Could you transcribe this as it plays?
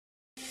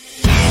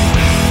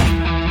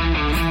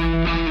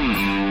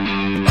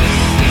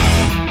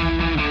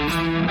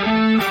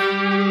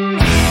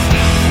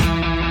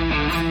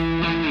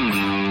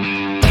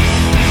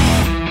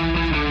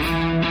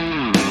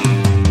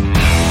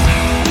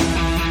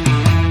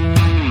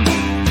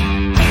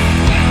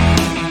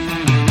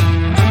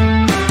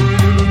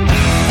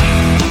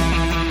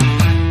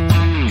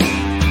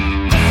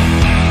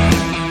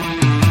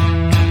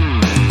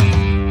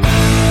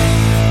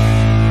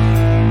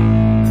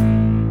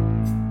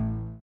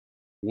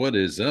What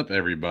is up,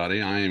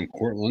 everybody? I am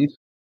Cortland.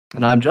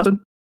 And I'm Justin.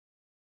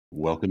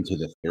 Welcome to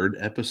the third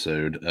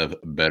episode of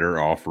Better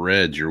Off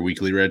Reds, your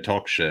weekly Red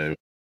Talk show.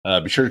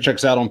 Be sure to check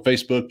us out on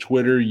Facebook,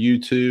 Twitter,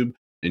 YouTube,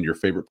 and your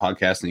favorite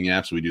podcasting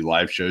apps. We do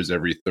live shows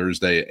every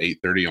Thursday at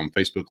 8:30 on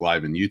Facebook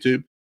Live and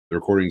YouTube. The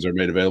recordings are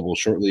made available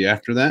shortly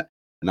after that,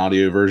 and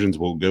audio versions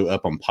will go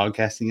up on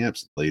podcasting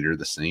apps later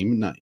the same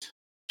night.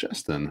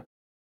 Justin,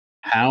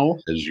 how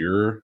has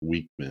your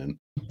week been?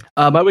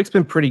 My week's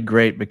been pretty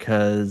great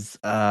because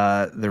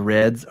the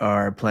Reds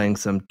are playing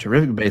some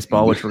terrific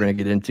baseball, which we're going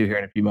to get into here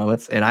in a few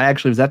moments. And I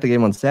actually was at the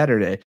game on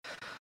Saturday.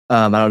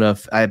 I don't know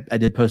if I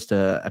did posted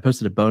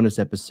a bonus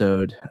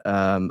episode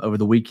over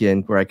the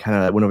weekend where I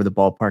kind of went over the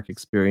ballpark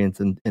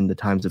experience in the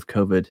times of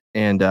COVID.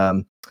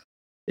 And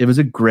it was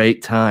a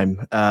great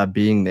time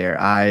being there.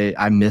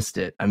 I missed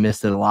it. I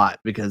missed it a lot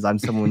because I'm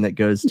someone that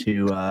goes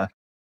to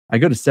I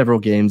go to several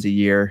games a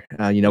year,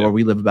 where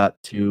we live about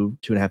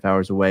 2.5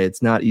 hours away.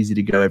 It's not easy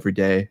to go every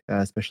day,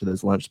 especially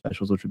those lunch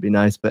specials, which would be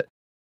nice. But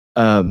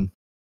I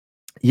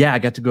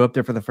got to go up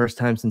there for the first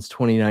time since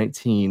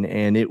 2019,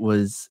 and it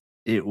was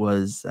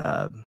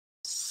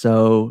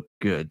so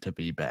good to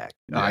be back.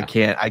 Yeah.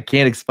 I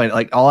can't explain it.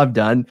 Like, all I've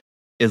done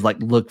is like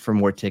look for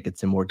more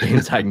tickets and more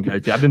games I can go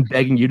to. I've been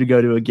begging you to go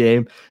to a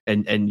game,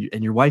 and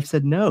your wife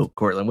said no.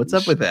 Cortland, what's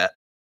up with that?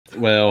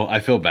 Well,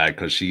 I feel bad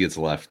because she gets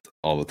left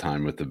all the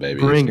time with the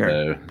baby. Bring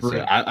her.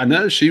 I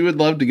know she would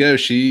love to go.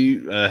 She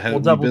has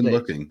been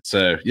looking.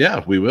 So,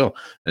 yeah, we will.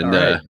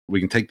 And we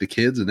can take the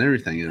kids and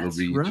everything. It'll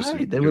be right.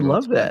 Just they would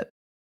love that.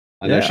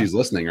 I know she's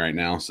listening right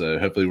now, so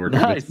hopefully we're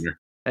convincing her.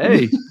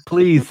 Hey,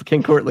 please,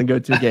 can Cortland go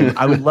to a game?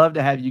 I would love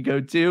to have you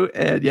go to,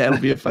 and yeah, it'll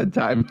be a fun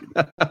time.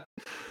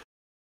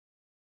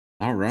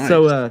 All right.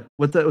 So,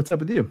 what's up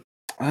with you?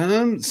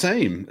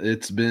 Same.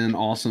 It's been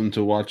awesome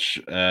to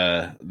watch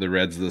the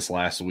Reds this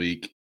last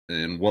week,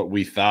 and what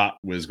we thought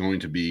was going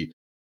to be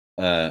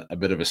a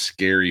bit of a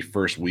scary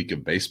first week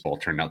of baseball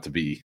turned out to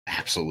be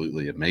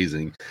absolutely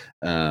amazing.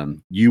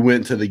 You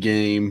went to the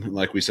game,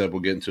 like we said, we'll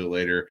get into it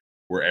later,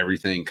 where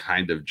everything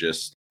kind of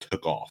just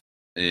took off,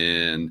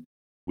 and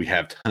we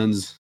have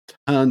tons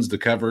to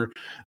cover.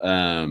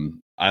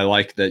 I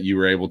like that you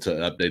were able to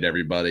update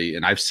everybody,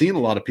 and I've seen a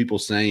lot of people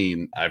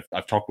saying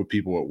I've talked with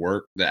people at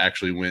work that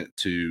actually went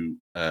to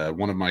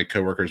one of my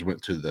coworkers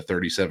went to the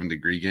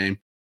 37-degree game,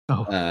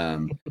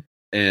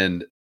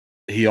 and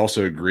he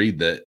also agreed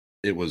that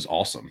it was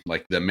awesome.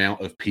 Like the amount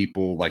of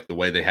people, like the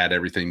way they had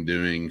everything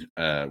doing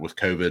with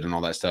COVID and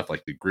all that stuff,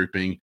 like the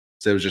grouping.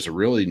 So it was just a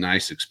really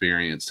nice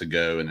experience to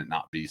go and it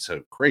not be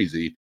so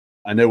crazy.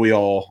 I know we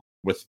all,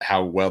 with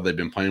how well they've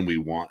been playing, we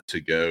want to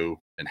go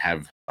and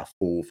have a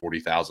full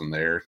 40,000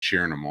 there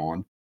cheering them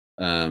on.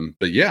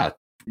 But yeah,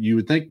 you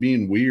would think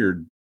being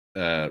weird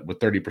with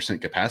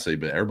 30% capacity,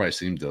 but everybody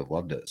seemed to have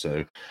loved it.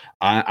 So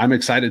I'm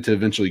excited to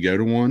eventually go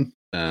to one.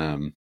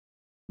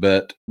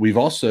 But we've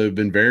also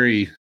been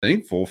very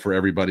thankful for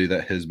everybody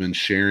that has been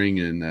sharing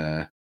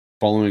and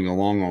following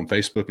along on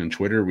Facebook and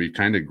Twitter. We've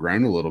kind of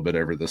grown a little bit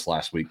over this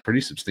last week,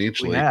 pretty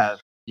substantially. We have.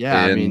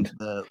 Yeah, I mean,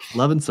 the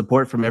love and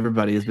support from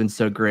everybody has been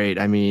so great.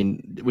 I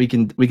mean, we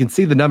can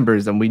see the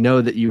numbers, and we know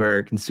that you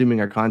are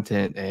consuming our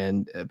content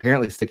and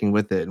apparently sticking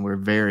with it, and we're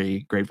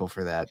very grateful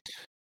for that.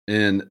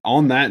 And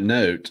on that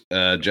note,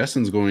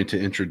 Justin's going to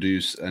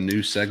introduce a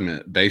new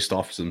segment based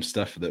off some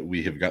stuff that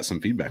we have got some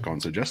feedback on.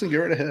 So, Justin, go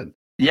right ahead.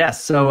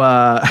 Yes, so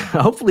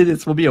hopefully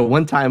this will be a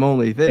one-time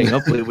only thing.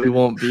 Hopefully we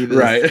won't be this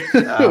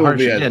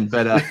harsh again.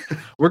 But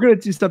we're going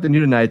to do something new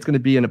tonight. It's going to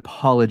be an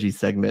apology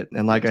segment.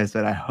 And like I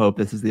said, I hope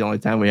this is the only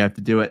time we have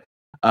to do it.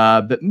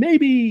 But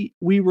maybe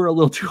we were a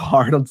little too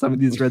hard on some of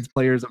these Reds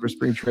players over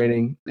spring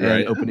training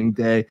and opening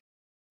day.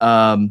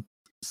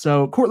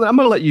 So Cortland, I'm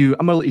going to let you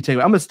take it.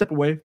 I'm going to step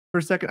away for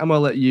a second. I'm going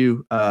to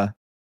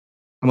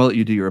let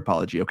you do your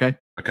apology, okay?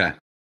 Okay.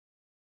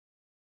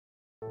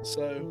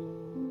 So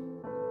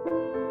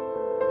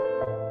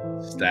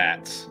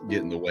stats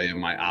get in the way of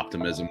my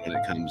optimism when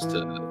it comes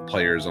to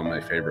players on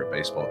my favorite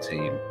baseball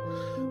team.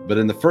 But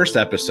in the first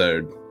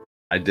episode,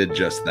 I did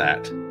just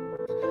that.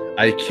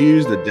 I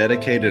accused a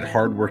dedicated,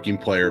 hardworking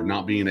player of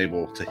not being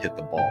able to hit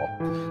the ball.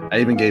 I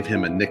even gave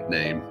him a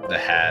nickname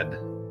that had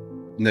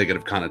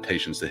negative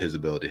connotations to his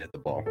ability to hit the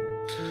ball.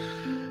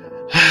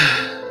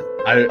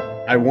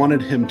 I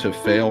wanted him to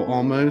fail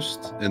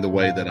almost in the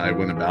way that I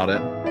went about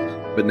it,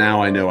 but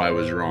now I know I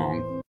was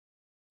wrong.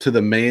 To the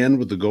man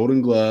with the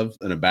Golden Glove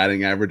and a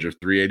batting average of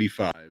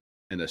 .385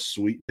 and a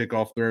sweet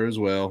pickoff throw as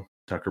well,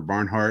 Tucker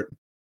Barnhart,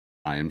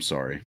 I am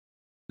sorry.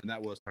 And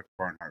that was Tucker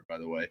Barnhart, by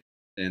the way.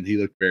 And he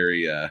looked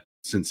very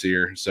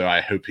sincere. So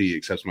I hope he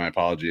accepts my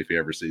apology if he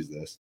ever sees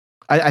this.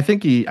 I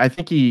think he,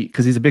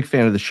 because he's a big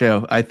fan of the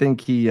show. I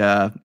think he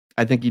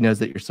knows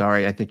that you're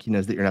sorry. I think he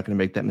knows that you're not going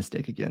to make that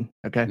mistake again.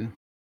 Okay. Yeah.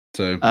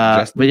 So,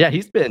 but yeah,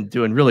 he's been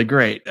doing really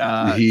great.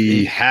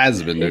 He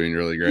has been doing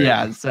really great.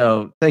 Yeah.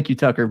 So thank you,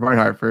 Tucker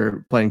Barnhart,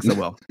 for playing so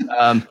well.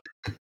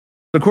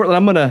 So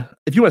Cortland,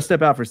 if you want to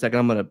step out for a second,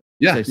 I'm going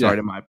to say sorry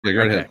to my. Yeah,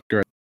 go ahead.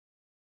 Go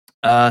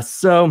ahead.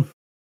 So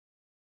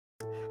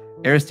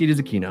Aristides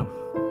Aquino.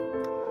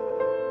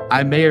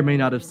 I may or may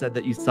not have said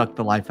that you sucked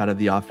the life out of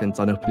the offense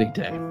on opening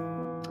day.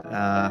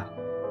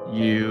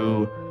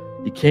 You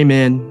came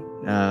in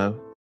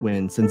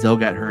when Senzel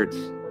got hurt,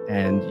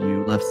 and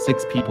you left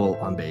 6 people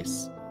on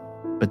base.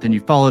 But then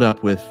you followed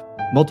up with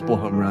multiple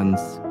home runs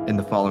in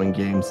the following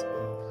games.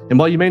 And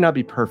while you may not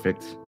be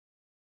perfect,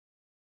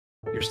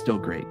 you're still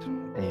great.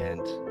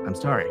 And I'm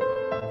sorry.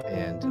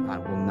 And I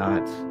will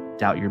not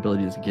doubt your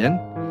abilities again.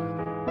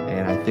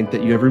 And I think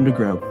that you have room to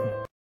grow.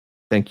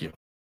 Thank you.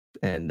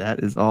 And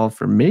that is all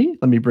for me.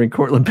 Let me bring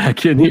Cortland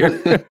back in here.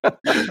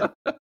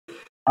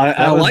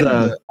 I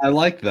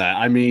like that.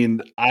 I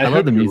mean, I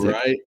love the music.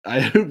 Right. I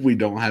hope we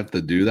don't have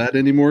to do that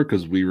anymore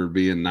because we were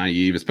being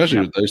naive, especially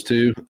with those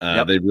two.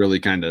 They really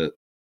kind of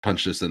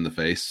punched us in the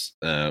face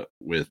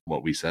with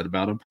what we said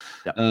about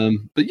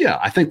them. But yeah,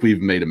 I think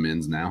we've made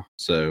amends now.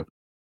 So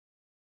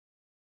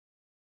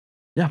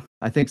yeah,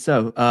 I think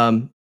so.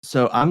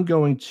 So I'm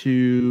going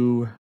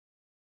to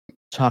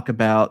talk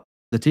about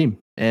the team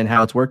and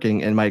how it's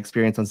working and my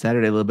experience on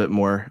Saturday a little bit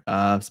more,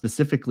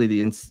 specifically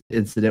the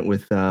incident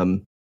with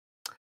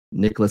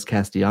Nicholas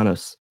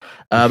Castellanos.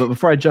 But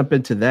before I jump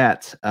into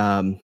that,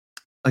 like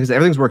I said,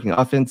 everything's working: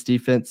 offense,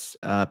 defense,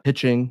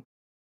 pitching.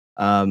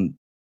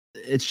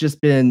 It's just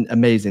been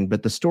amazing.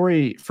 But the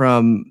story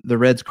from the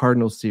Reds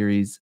Cardinals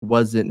series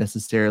wasn't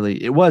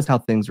necessarily, it was how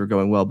things were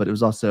going well, but it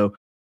was also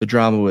the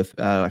drama with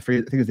I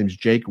think his name is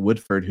Jake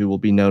Woodford, who will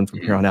be known from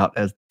here on out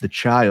as the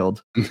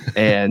Child,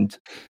 and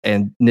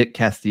Nick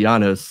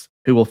Castellanos,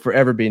 who will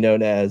forever be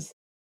known as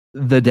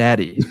the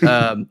Daddy.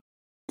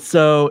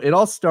 So it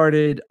all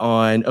started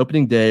on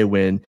opening day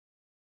when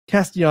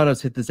Castellanos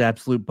hit this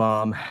absolute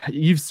bomb.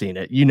 You've seen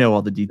it. You know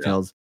all the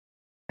details.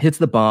 Yeah. Hits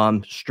the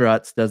bomb,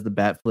 struts, does the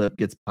bat flip,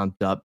 gets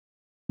pumped up.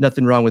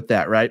 Nothing wrong with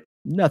that, right?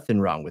 Nothing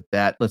wrong with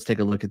that. Let's take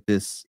a look at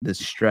this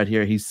strut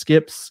here. He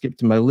skipped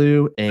to my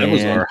Lou, and that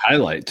was our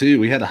highlight too.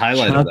 We had a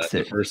highlight of that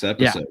in the first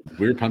episode. Yeah.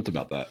 We were pumped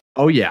about that.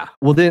 Oh yeah.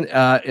 Well then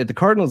at the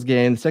Cardinals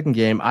game, the second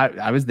game,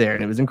 I was there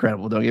and it was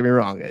incredible. Don't get me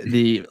wrong.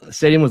 The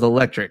stadium was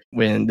electric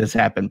when this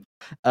happened.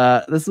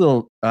 I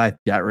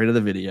got rid of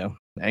the video.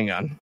 Hang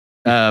on.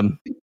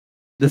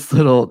 This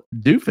little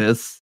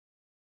doofus,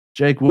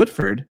 Jake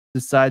Woodford,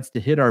 decides to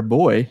hit our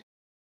boy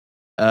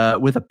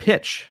with a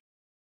pitch.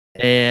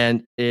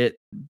 And it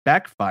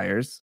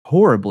backfires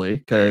horribly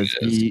because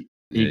he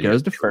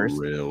goes to first.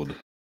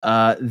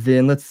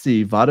 Then let's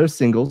see, Votto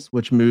singles,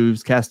 which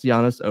moves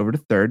Castellanos over to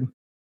third.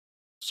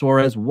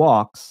 Suarez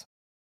walks,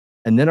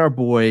 and then our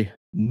boy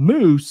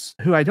Moose,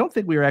 who I don't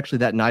think we were actually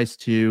that nice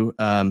to.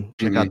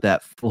 Check out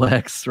that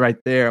flex right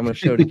there. I'm going to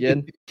show it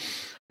again.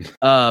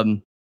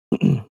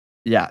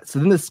 Yeah. So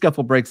then the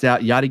scuffle breaks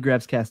out. Yachty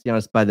grabs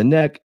Castellanos by the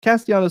neck.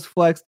 Castellanos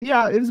flexed.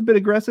 Yeah, it was a bit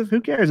aggressive.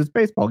 Who cares? It's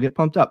baseball. Get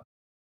pumped up.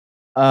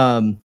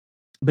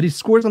 But he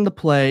scores on the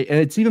play, and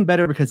it's even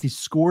better because he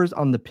scores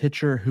on the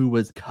pitcher who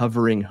was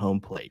covering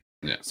home plate.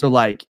 Yeah. So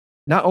like,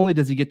 not only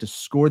does he get to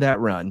score that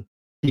run,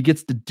 he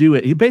gets to do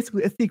it. It's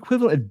the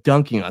equivalent of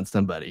dunking on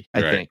somebody,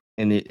 I think,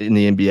 in the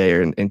NBA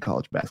or in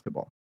college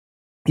basketball.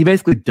 He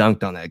basically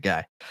dunked on that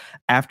guy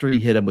after he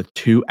hit him with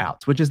 2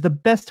 outs, which is the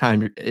best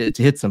time to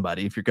hit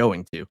somebody if you're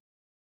going to.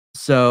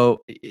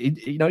 So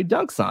he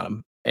dunks on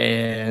him,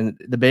 and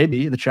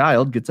the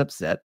child, gets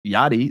upset.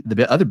 Yachty,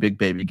 the other big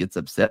baby, gets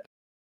upset.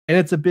 And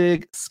it's a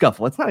big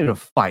scuffle. It's not even a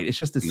fight. It's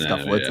just a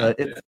scuffle.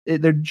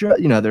 They're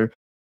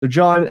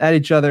jawing at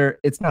each other.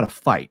 It's not a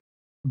fight.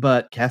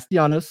 But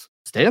Castellanos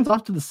stands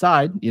off to the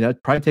side.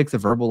 It probably takes a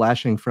verbal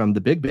lashing from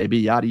the big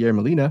baby, Yadier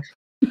Molina.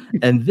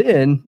 And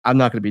then, I'm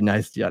not going to be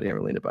nice to Yadier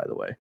Molina, by the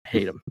way. I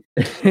hate him.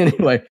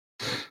 Anyway,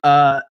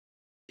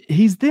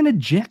 he's then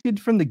ejected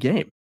from the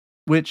game,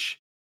 which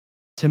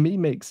to me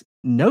makes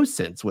no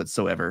sense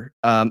whatsoever.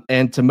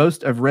 And to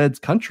most of Reds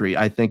country,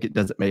 I think it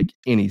doesn't make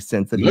any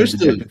sense that he's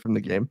ejected from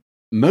the game.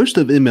 Most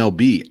of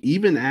MLB,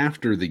 even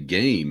after the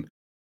game,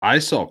 I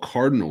saw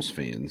Cardinals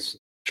fans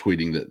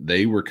tweeting that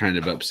they were kind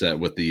of upset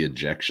with the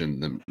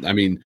ejection. I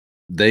mean,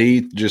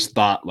 they just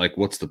thought, like,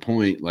 what's the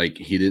point? Like,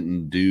 he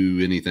didn't do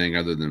anything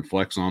other than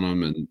flex on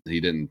him, and he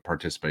didn't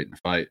participate in the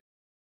fight.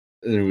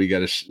 And we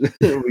got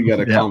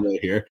a comment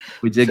here.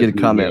 We did get a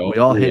comment. We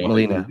all hate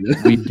Molina.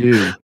 We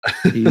do.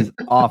 He's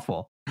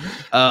awful.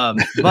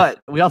 But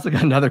we also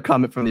got another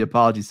comment from the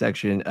apology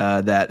section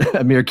that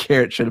Amir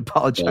Garrett should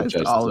apologize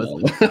to all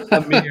of us.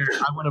 Amir,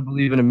 I want to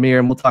believe in Amir,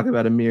 and we'll talk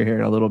about Amir here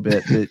in a little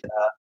bit. But,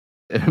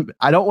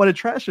 I don't want to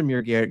trash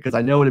Amir Garrett because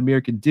I know what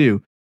Amir can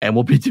do, and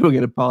we'll be doing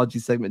an apology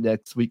segment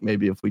next week,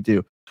 maybe, if we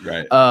do.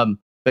 Right.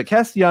 But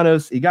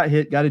Castellanos, he got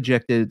hit, got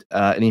ejected,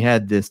 and he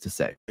had this to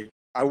say.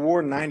 I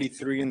wore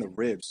 93 in the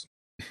ribs.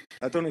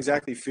 That don't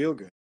exactly feel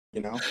good.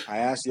 I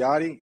asked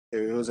Yachty if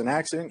it was an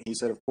accident. He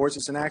said, of course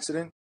it's an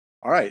accident.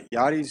 All right,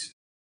 Yachty's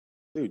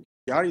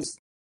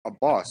a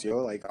boss,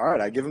 Like, all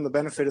right, I give him the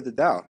benefit of the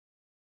doubt.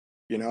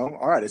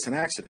 All right, it's an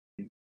accident.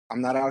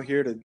 I'm not out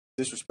here to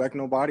disrespect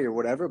nobody or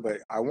whatever, but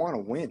I want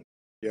to win,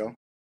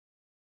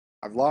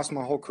 I've lost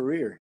my whole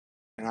career,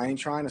 and I ain't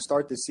trying to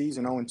start this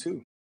season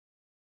 0-2.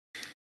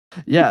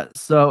 Yeah,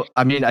 so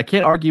I mean, I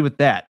can't argue with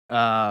that.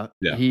 Yeah.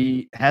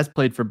 He has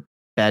played for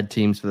bad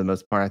teams for the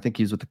most part. I think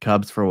he was with the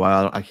Cubs for a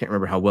while. I can't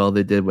remember how well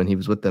they did when he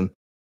was with them.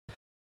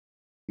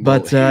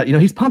 But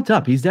he's pumped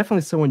up. He's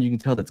definitely someone you can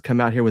tell that's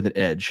come out here with an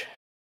edge.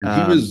 He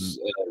was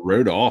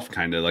wrote off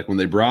kind of like when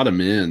they brought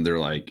him in. They're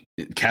like,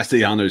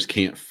 Castellanos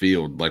can't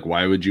field. Like,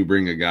 why would you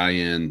bring a guy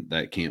in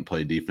that can't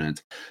play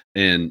defense?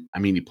 And I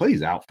mean, he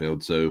plays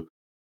outfield, so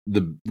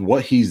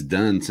what he's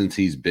done since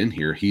he's been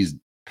here, he's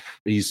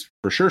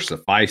for sure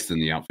sufficed in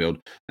the outfield.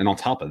 And on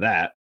top of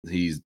that,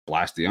 he's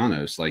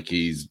Blastianos. Like,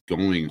 he's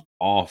going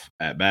off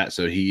at bat,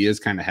 so he is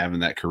kind of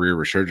having that career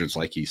resurgence,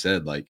 like he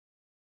said. Like,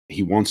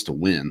 he wants to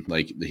win.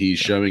 Like, he's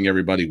showing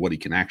everybody what he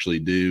can actually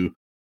do.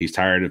 He's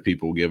tired of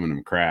people giving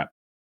him crap.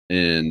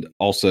 And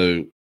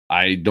also,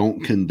 I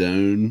don't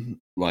condone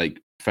like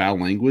foul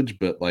language,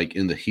 but like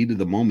in the heat of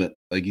the moment,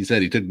 like he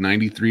said, he took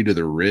 93 to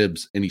the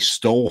ribs and he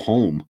stole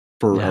home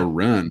for a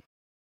run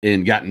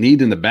and got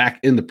kneed in the back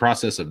in the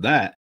process of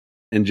that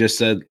and just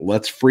said,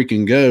 let's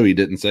freaking go. He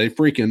didn't say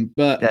freaking,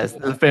 but it's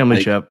the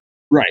family show.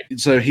 Right.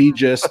 So he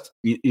just,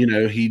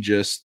 he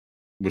just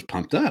was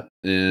pumped up,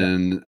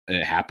 and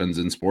it happens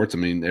in sports. I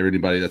mean,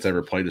 everybody that's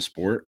ever played a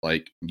sport,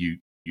 like you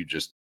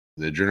just,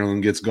 the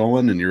adrenaline gets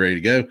going and you're ready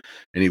to go.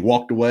 And he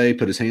walked away,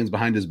 put his hands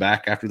behind his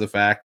back after the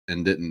fact,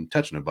 and didn't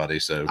touch nobody.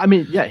 So I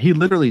mean, he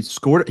literally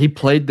scored. He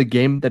played the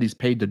game that he's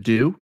paid to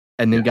do,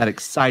 and then got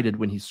excited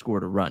when he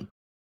scored a run.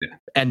 Yeah,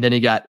 and then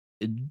he got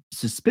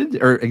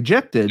suspended or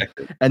ejected,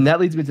 and that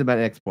leads me to my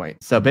next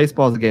point. So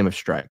baseball is a game of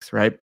strikes,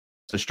 right?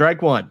 So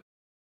strike one,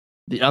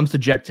 the umps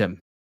eject him.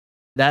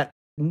 That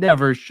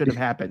never should have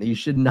happened. He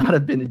should not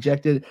have been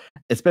ejected,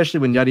 especially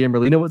when Yadier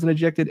Molina wasn't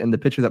ejected and the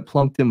pitcher that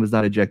plunked him was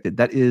not ejected.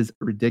 That is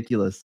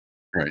ridiculous.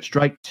 Right.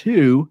 Strike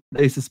two,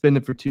 they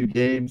suspended for 2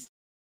 games.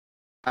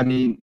 I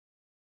mean,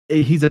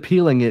 he's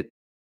appealing it,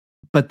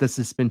 but the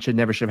suspension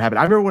never should have happened.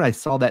 I remember when I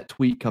saw that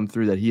tweet come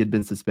through that he had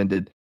been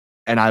suspended,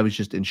 and I was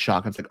just in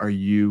shock. I was like, are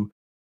you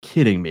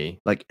kidding me?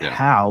 Like,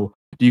 how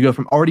do you go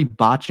from already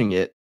botching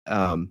it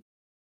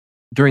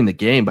during the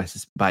game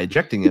by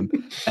ejecting him,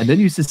 and then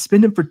you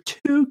suspend him for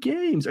 2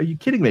 games? Are you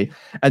kidding me?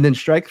 And then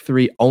strike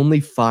 3, only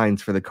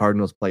fines for the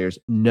Cardinals players.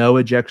 No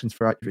ejections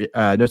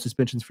no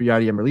suspensions for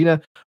Yadier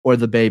Molina or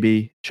the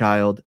baby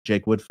child,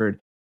 Jake Woodford.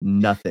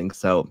 Nothing.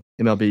 So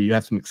MLB, you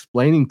have some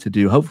explaining to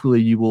do.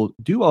 Hopefully you will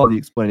do all the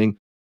explaining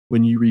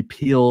when you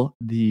repeal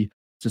the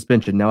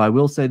suspension. Now, I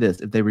will say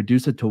this: if they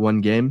reduce it to 1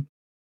 game,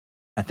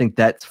 I think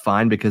that's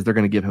fine because they're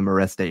going to give him a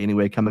rest day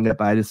anyway coming up,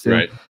 I'd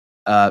assume.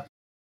 Right.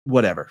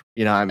 Whatever.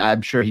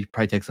 I'm sure he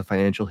probably takes a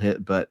financial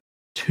hit, but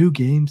 2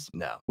 games?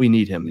 No. We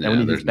need him. And we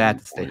need his bat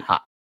to stay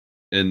hot.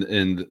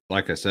 And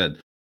like I said,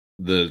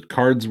 the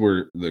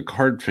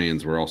Card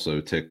fans were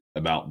also ticked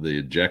about the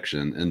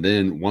ejection. And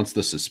then once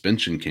the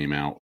suspension came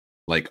out,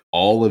 like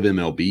all of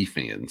MLB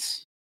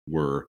fans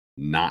were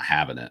not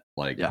having it.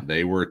 Like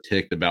they were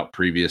ticked about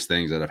previous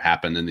things that have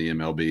happened in the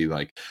MLB.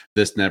 Like,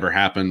 this never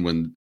happened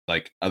when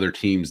like other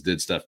teams did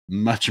stuff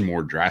much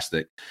more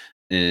drastic.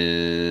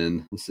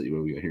 And let's see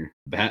what we got here.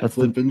 Bat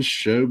flipping,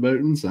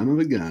 showboating, son of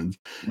a guns.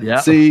 Yeah.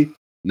 See,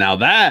 now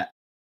that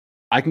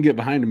I can get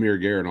behind Amir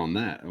Garrett on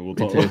that. And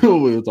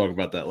we'll talk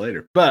about that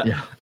later. But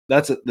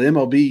that's it. The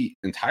MLB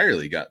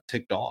entirely got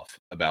ticked off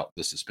about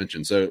the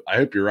suspension. So I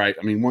hope you're right.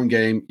 I mean, 1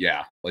 game,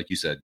 like you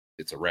said,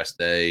 it's a rest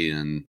day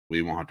and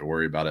we won't have to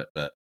worry about it.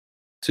 But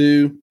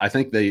 2, I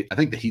think the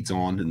heat's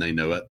on and they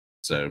know it.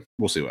 So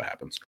we'll see what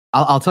happens.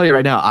 I'll tell you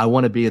right now, I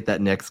want to be at that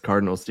next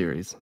Cardinals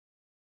series.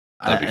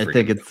 I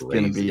think it's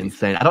going to be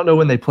insane. I don't know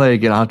when they play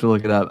again. I'll have to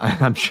look it up.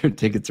 I'm sure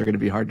tickets are going to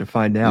be hard to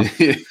find now.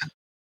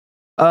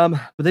 But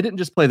they didn't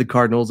just play the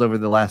Cardinals over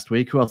the last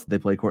week. Who else did they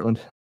play, Cortland?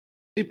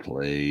 They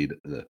played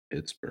the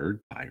Pittsburgh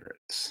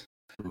Pirates.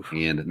 Oof.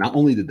 And not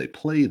only did they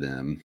play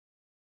them,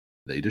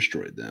 they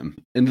destroyed them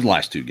in the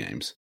last 2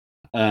 games.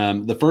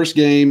 The first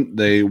game,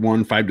 they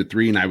won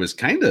 5-3, and I was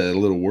kind of a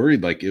little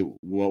worried, like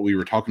what we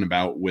were talking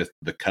about with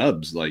the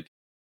Cubs. Like,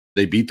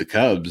 they beat the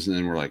Cubs,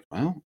 and we're like,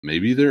 well,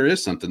 maybe there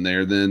is something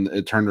there. Then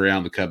it turned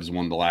around. The Cubs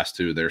won the last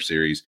 2 of their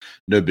series.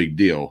 No big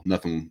deal.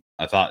 Nothing.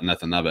 I thought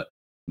nothing of it.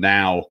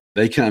 Now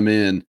they come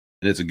in,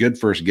 and it's a good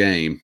first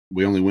game.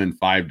 We only win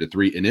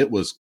 5-3, and it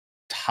was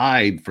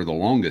tied for the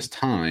longest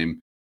time.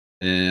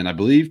 And I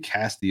believe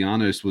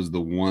Castellanos was the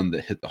one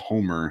that hit the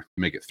homer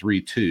to make it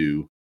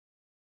 3-2.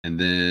 And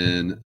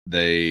then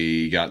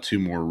they got 2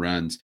 more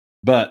runs.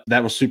 But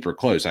that was super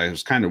close. I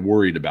was kind of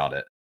worried about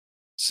it.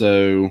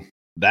 So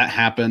that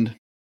happened.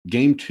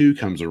 Game 2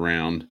 comes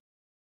around,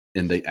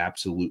 and they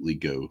absolutely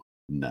go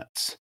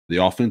nuts. The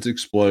offense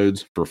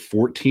explodes for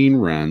 14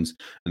 runs,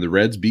 and the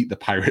Reds beat the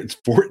Pirates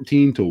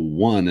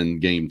 14-1 in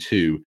game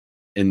 2.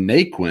 And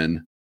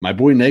Naquin, my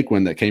boy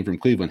Naquin that came from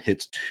Cleveland,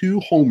 hits 2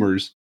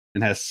 homers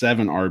and has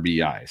 7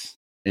 RBIs.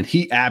 And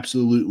he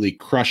absolutely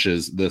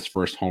crushes this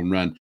first home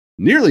run.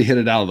 Nearly hit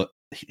it out of the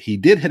 – he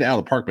did hit it out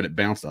of the park, but it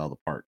bounced out of the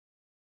park.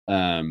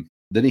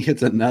 Then he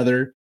hits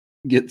another –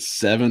 get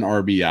 7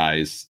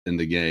 RBIs in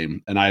the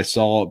game. And I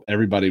saw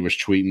everybody was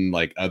tweeting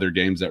like other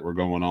games that were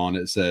going on.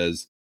 It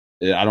says,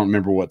 I don't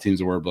remember what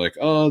teams it were, but like,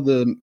 oh,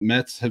 the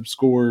Mets have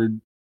scored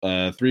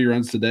 3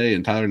 runs today,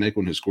 and Tyler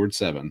Naquin has scored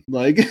 7.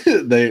 Like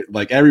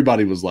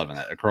everybody was loving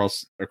it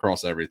across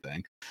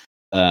everything.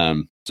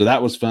 So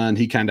that was fun.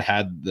 He kind of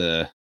had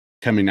the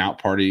coming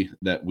out party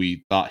that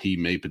we thought he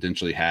may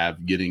potentially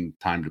have, getting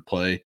time to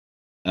play.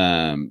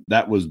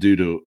 That was due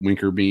to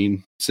Winker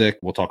being sick.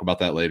 We'll talk about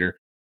that later.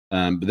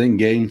 But then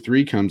game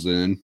 3 comes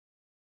in,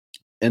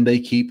 and they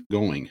keep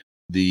going.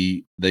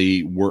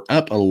 They were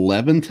up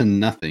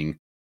 11-0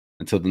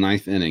 until the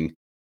 9th inning,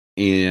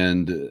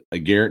 and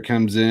Garrett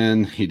comes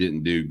in. He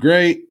didn't do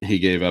great. He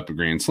gave up a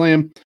grand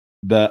slam,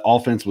 but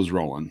offense was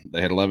rolling.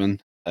 They had 11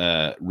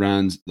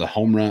 runs. The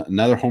home run,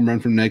 another home run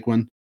from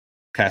Naquin.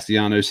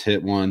 Castellanos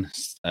hit one.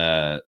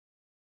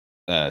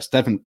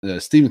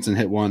 Stevenson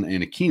hit one,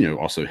 and Aquino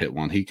also hit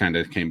one. He kind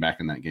of came back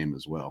in that game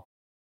as well.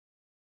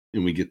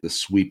 And we get the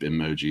sweep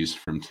emojis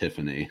from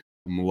Tiffany.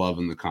 I'm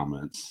loving the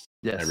comments.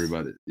 Yes.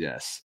 Everybody.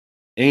 Yes.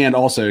 And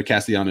also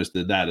Castellanos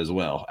did that as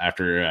well.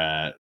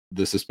 After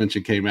the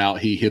suspension came out,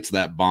 he hits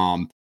that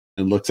bomb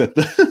and looks at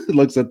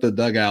the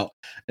dugout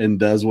and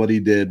does what he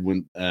did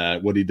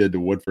to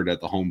Woodford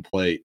at the home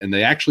plate. And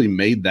they actually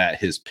made that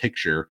his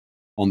picture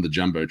on the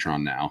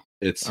Jumbotron now.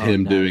 It's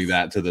him doing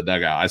that to the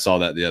dugout. I saw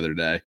that the other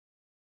day.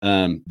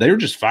 They were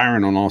just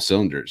firing on all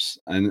cylinders.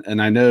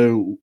 And I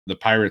know the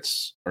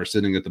Pirates are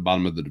sitting at the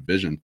bottom of the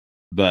division,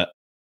 but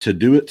to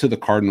do it to the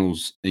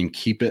Cardinals and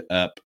keep it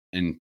up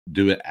and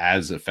do it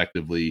as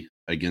effectively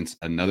against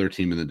another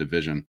team in the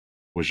division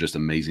was just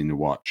amazing to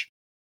watch.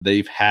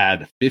 They've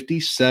had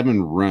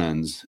 57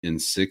 runs in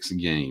 6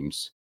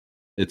 games.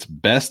 It's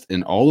best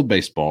in all of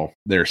baseball.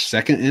 They're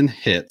second in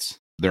hits.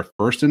 They're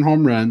first in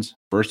home runs,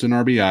 first in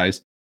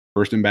RBIs,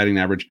 first in batting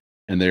average,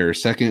 and they're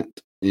second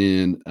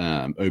in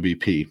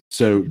OBP.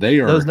 So they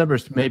are. Those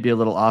numbers may be a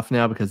little off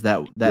now because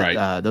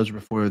Right. Those were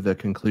before the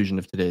conclusion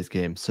of today's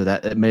game. So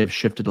that it may have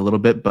shifted a little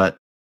bit, but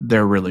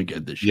they're really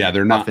good this year. Yeah,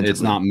 they're not. It's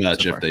not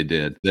much so if they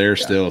did. They're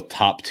still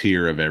top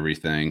tier of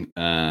everything.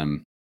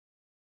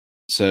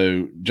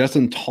 So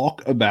Justin,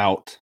 talk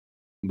about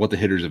what the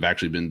hitters have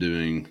actually been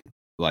doing,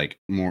 like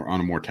more on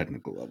a more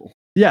technical level.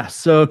 Yeah,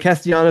 so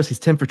Castellanos, he's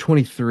 10 for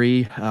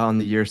 23 on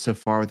the year so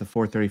far with a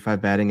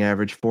 435 batting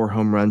average, 4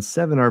 home runs,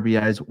 7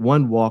 RBIs,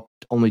 1 walk,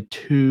 only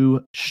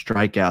 2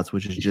 strikeouts,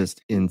 which is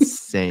just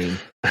insane.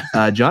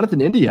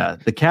 Jonathan India,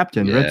 the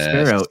captain, Red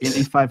Sparrow,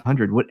 Indy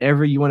 500,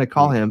 whatever you want to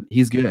call him,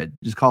 he's good.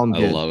 Just call him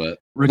good. I love it.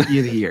 Rookie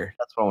of the year.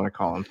 That's what I want to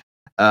call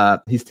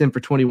him. He's 10 for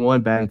 21,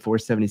 batting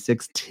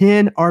 476,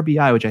 10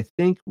 RBI, which I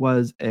think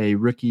was a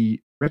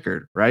rookie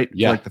record, right?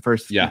 Yeah. For like the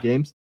first few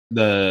games.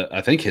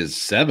 I think his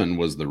 7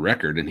 was the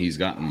record, and he's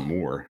gotten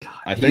more.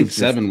 I think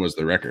 7 was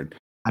the record.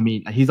 I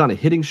mean, he's on a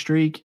hitting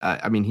streak.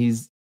 I mean,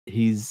 he's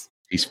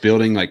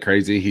fielding like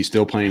crazy. He's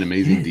still playing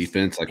amazing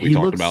defense, like we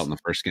talked about in the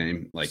first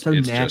game. Like so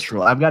it's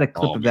natural. I've got a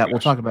clip of that. We'll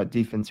talk about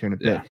defense here in a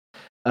bit.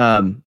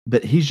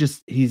 But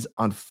he's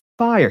on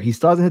fire. He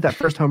still hasn't hit that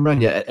first home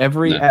run yet. At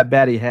every at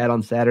bat he had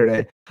on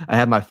Saturday, I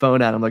had my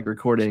phone out. I'm like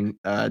recording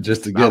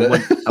just to get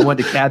it. I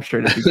wanted to capture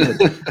it if he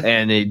could,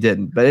 and he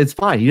didn't. But it's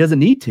fine. He doesn't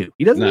need to.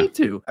 Need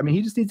to. I mean,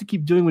 he just needs to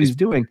keep doing what he's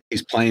doing.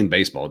 He's playing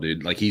baseball,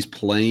 dude. Like he's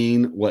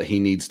playing what he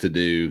needs to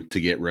do to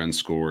get runs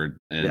scored,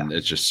 and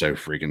it's just so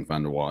freaking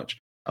fun to watch.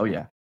 Oh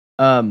yeah.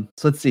 So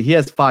let's see. He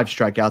has 5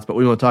 strikeouts, but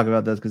we won't talk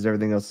about those because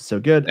everything else is so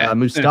good.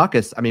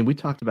 Moustakas, I mean, we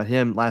talked about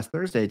him last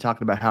Thursday,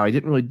 talking about how he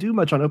didn't really do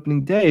much on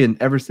opening day, and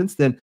ever since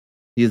then,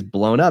 he has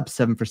blown up.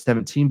 7 for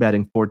 17,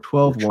 batting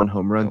 412, 1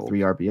 home run,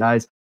 3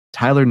 RBIs.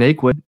 Tyler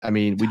Naquin, I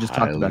mean, we just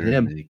talked about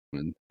him.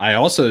 Naquin. I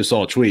also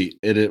saw a tweet,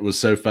 and it was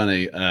so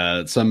funny.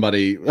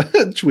 Somebody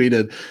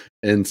tweeted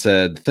and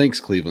said, "Thanks,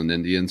 Cleveland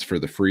Indians, for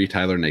the free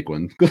Tyler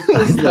Naquin."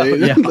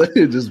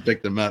 They just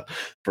picked him up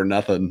for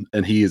nothing,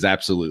 and he is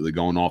absolutely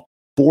going off.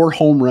 4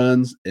 home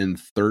runs and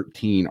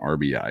 13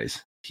 RBIs.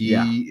 He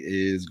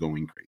is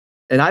going crazy.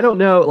 And I don't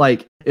know,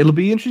 like, it'll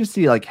be interesting to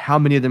see, like, how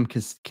many of them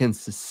can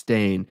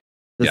sustain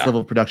this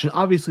level of production.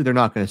 Obviously, they're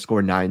not going to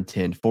score 9,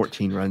 10,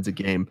 14 runs a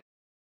game.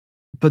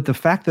 But the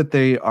fact that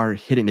they are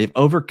hitting, they've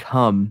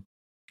overcome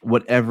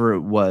whatever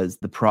it was,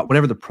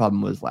 whatever the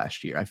problem was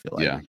last year, I feel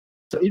like. Yeah.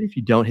 So even if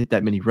you don't hit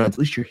that many runs, at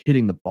least you're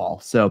hitting the ball.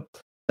 So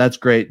that's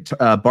great.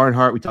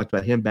 Barnhart, we talked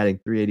about him batting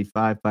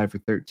 385, 5 for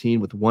 13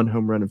 with 1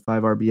 home run and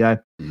 5 RBI.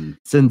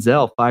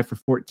 Senzel, 5 for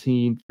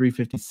 14,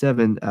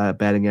 357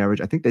 batting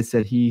average. I think they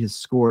said he has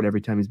scored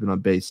every time he's been on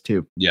base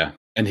too. Yeah.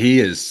 And he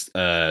is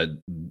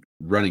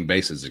running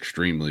bases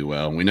extremely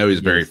well. We know he's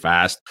very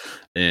fast,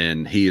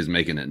 and he is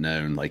making it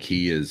known. Like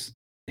he is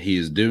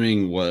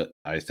doing what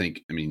I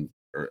think, I mean,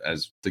 or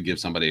as to give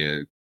somebody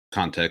a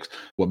context,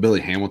 what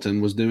Billy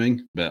Hamilton was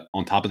doing, but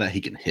on top of that,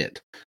 he can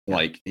hit.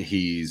 Like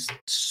he's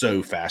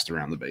so fast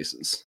around the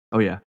bases. Oh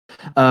yeah.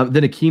 Then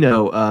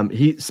Aquino,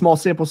 he small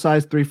sample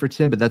size, 3 for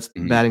 10, but that's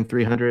batting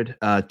 300.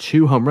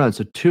 2 home runs.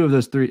 So 2 of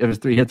his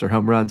 3 hits are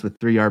home runs with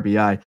 3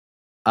 RBI.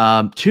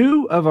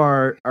 2 of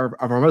our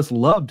most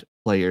loved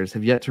players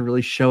have yet to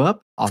really show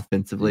up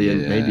offensively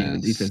and maybe even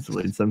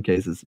defensively in some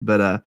cases.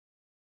 But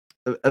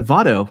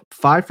Votto,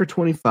 5 for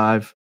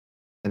 25,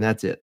 and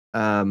that's it.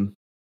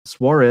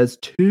 Suarez,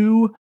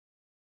 2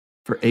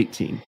 for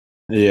 18.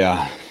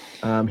 Yeah.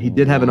 He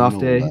did have an off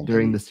day 111.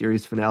 during the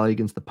series finale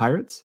against the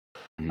Pirates.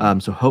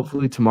 Mhm. So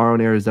hopefully tomorrow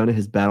in Arizona,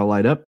 his battle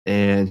light up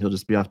and he'll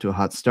just be off to a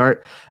hot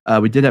start.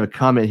 We did have a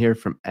comment here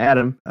from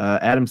Adam.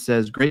 Adam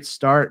says, great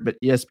start, but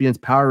ESPN's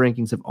power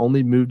rankings have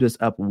only moved us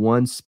up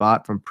one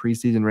spot from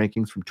preseason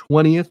rankings from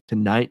 20th to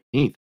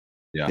 19th.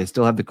 Yeah. They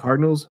still have the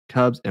Cardinals,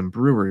 Cubs, and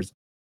Brewers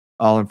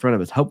all in front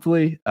of us.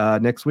 Hopefully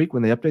next week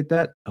when they update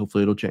that,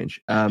 hopefully it'll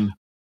change.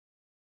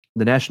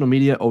 The national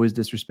media always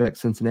disrespects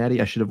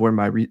Cincinnati. I should have worn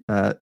my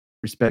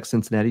Respect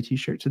Cincinnati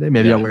t-shirt today.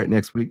 Maybe I'll wear it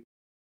next week.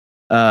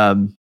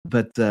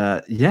 But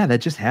that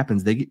just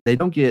happens. They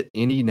don't get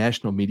any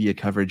national media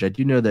coverage. I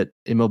do know that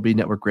MLB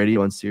Network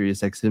Radio on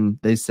Sirius XM,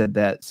 they said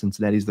that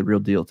Cincinnati's the real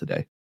deal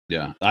today.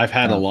 Yeah. I've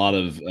had a lot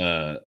of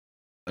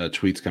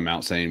tweets come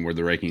out saying where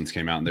the rankings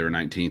came out and they were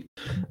 19th,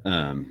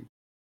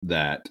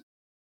 that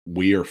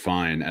we are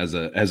fine as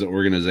an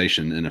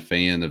organization and a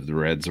fan of the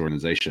Reds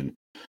organization.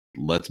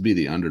 Let's be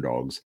the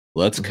underdogs.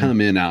 Let's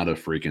come in out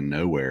of freaking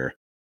nowhere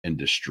and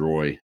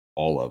destroy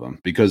all of them.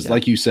 Because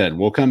like you said,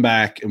 we'll come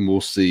back and we'll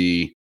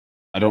see.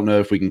 I don't know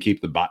if we can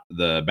keep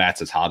the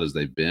bats as hot as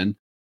they've been,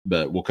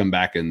 but we'll come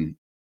back and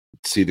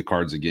see the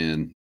Cards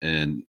again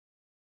and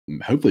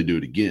hopefully do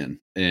it again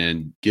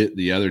and get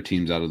the other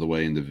teams out of the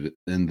way in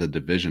the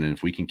division. And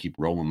if we can keep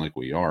rolling like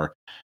we are,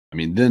 I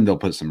mean, then they'll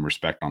put some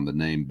respect on the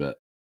name. But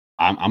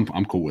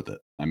I'm cool with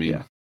it. I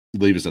mean,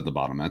 leave us at the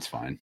bottom. That's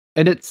fine.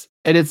 And it's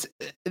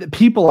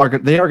people are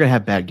going to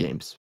have bad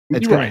games.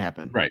 It's going to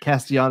happen. Right.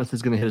 Castellanos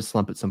is going to hit a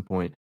slump at some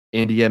point.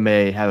 India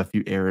may have a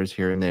few errors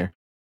here and there.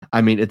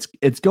 I mean,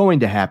 it's going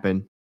to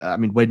happen. I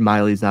mean, Wade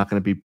Miley's not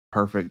going to be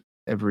perfect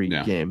every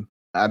game.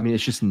 I mean,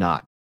 it's just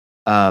not.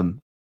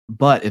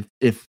 But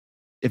if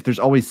there's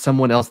always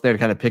someone else there to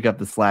kind of pick up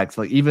the slack,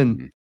 so like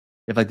even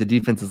if like the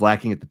defense is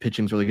lacking, if the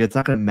pitching's really good, it's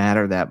not going to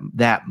matter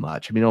that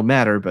much. I mean, it'll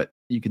matter, but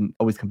you can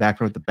always come back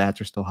from it. The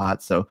bats are still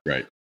hot, so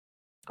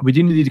we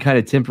do need to kind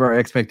of temper our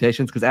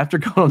expectations because after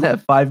going on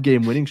that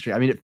 5-game winning streak, I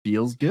mean, it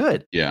feels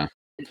good. Yeah,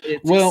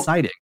 it's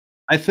exciting.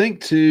 I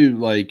think too,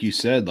 like you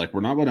said, like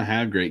we're not going to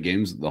have great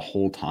games the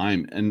whole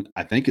time, and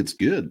I think it's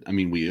good. I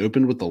mean, we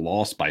opened with the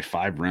loss by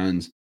 5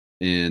 runs,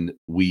 and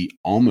we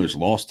almost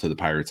lost to the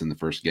Pirates in the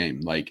first game.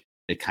 Like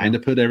it kind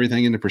of put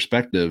everything into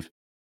perspective,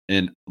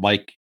 and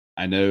like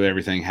I know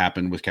everything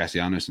happened with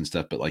Castellanos and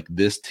stuff, but like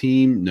this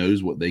team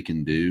knows what they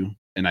can do.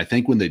 And I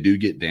think when they do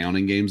get down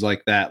in games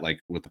like that, like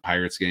with the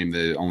Pirates game,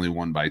 they only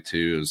won by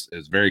 2,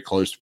 is very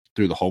close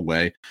through the whole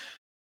way.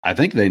 I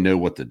think they know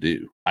what to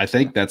do. I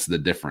think that's the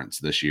difference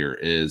this year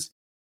is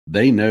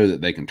they know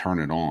that they can turn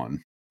it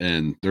on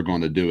and they're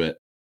going to do it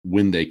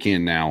when they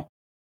can. Now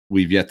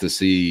we've yet to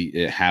see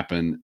it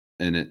happen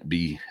and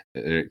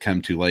it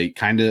come too late.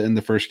 Kind of in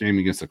the first game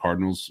against the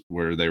Cardinals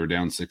where they were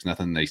down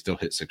 6-0. They still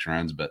hit 6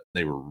 runs, but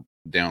they were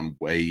down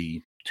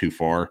way too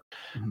far.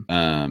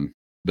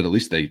 But at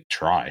least they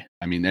try.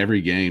 I mean, every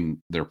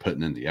game they're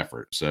putting in the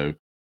effort. So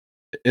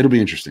it'll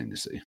be interesting to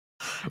see.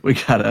 We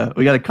got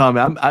a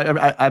comment.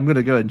 I'm going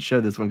to go ahead and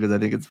show this one because I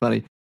think it's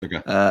funny.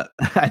 Okay.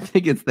 I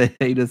think it's they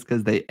hate us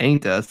because they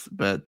ain't us,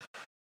 but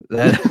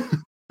that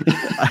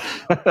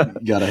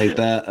you gotta hate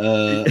that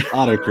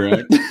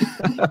autocorrect.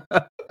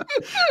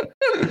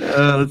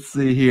 Let's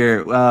see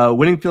here.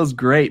 Winning feels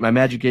great. My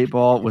Magic 8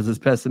 Ball was as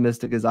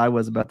pessimistic as I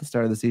was about the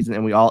start of the season,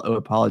 and we all owe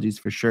apologies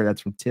for sure.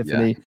 That's from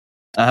Tiffany.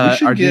 We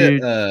should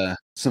get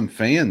some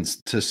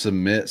fans to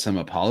submit some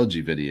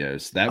apology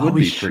videos. That would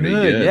be pretty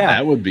good. Yeah.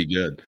 That would be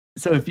good.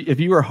 So if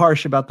you were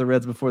harsh about the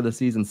Reds before the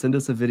season, send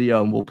us a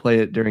video and we'll play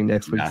it during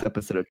next week's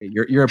episode. Okay,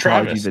 your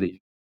apology video.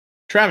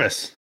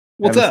 Travis,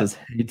 what's up? Says,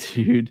 hey,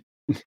 dude.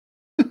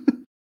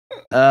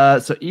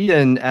 So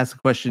Ian asked a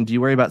question: do you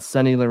worry about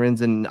Sonny,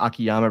 Lorenzen, and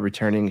Akiyama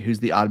returning? Who's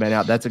the odd man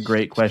out? That's a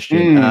great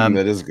question.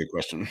 That is a good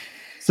question.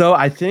 So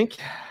I think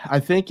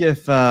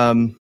if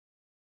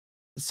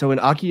so when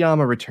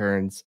Akiyama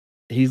returns,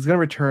 he's going to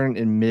return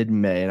in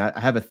mid-May, and I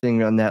have a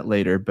thing on that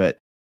later. But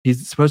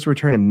he's supposed to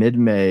return in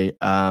mid-May.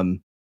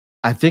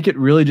 I think it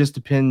really just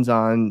depends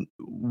on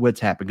what's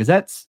happened because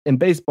that's in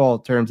baseball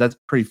terms that's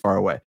pretty far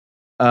away.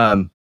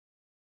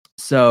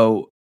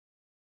 So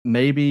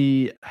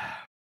maybe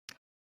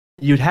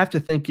you'd have to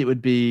think it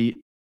would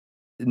be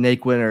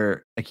Naquin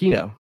or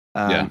Aquino.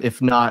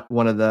 If not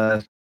one of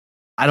the,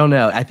 I don't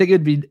know. I think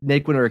it'd be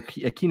Naquin or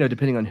Aquino,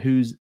 depending on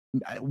who's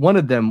one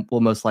of them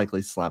will most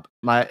likely slump.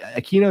 My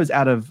Aquino is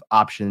out of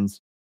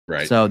options,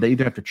 right? So they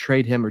either have to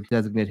trade him or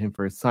designate him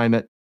for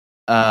assignment.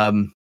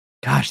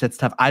 Gosh, that's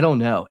tough. I don't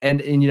know.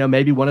 And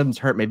maybe one of them's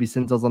hurt. Maybe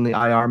Senzel's on the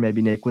IR.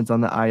 Maybe Naquin's on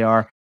the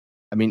IR.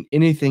 I mean,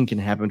 anything can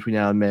happen between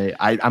now and May.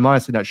 I'm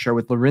honestly not sure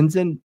with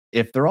Lorenzen.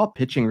 If they're all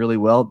pitching really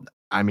well,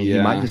 I mean, he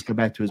might just go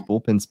back to his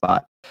bullpen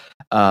spot.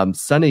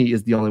 Sonny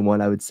is the only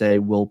one I would say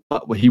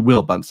he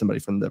will bump somebody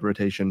from the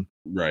rotation.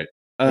 Right.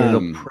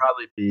 It'll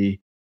probably be,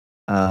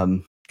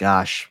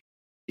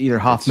 either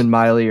Hoffman,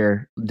 Miley,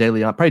 or De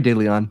Leon. Probably De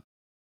Leon.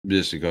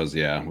 Just because,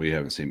 we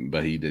haven't seen him,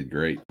 but he did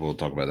great. We'll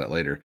talk about that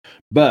later.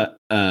 But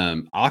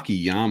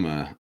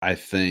Akiyama, I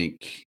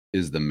think,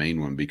 is the main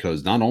one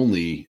because not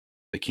only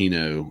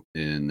Aquino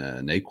and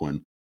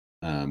Naquin,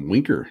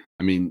 Winker.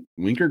 I mean,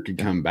 Winker could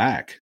come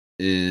back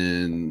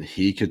and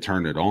he could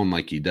turn it on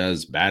like he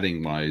does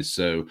batting wise.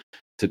 So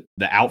the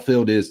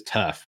outfield is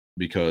tough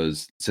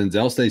because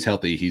Senzel stays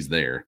healthy, he's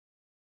there.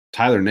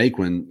 Tyler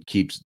Naquin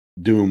keeps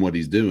doing what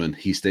he's doing,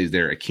 he stays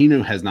there.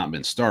 Aquino has not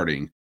been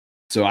starting,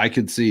 so I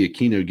could see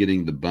Aquino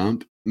getting the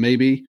bump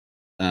maybe,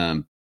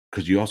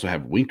 because you also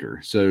have Winker.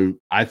 So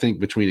I think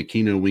between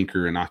Aquino,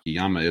 Winker, and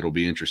Akiyama, it'll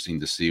be interesting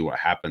to see what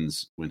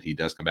happens when he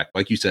does come back.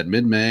 Like you said,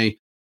 mid-May,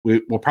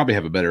 we'll probably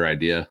have a better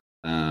idea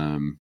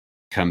come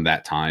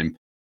that time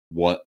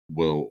what it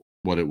will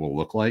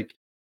look like.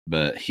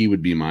 But he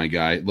would be my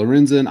guy.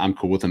 Lorenzen, I'm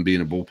cool with him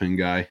being a bullpen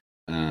guy.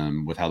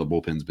 With how the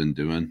bullpen's been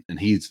doing, and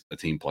he's a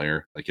team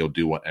player. Like he'll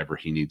do whatever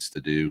he needs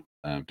to do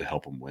to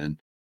help him win.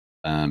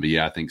 But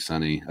yeah, I think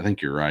Sonny. I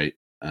think you're right.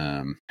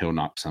 He'll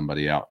knock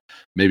somebody out.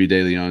 Maybe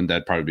De Leon.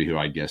 That'd probably be who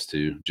I guess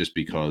too, just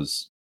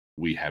because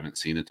we haven't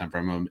seen a ton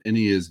from him, and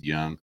he is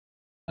young.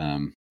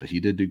 But he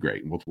did do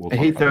great.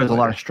 He throws a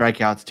lot of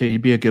strikeouts too.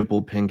 He'd be a good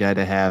bullpen guy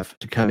to have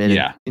to come in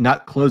and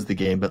not close the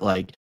game, but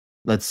like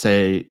let's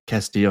say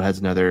Castillo has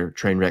another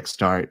train wreck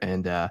start,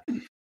 and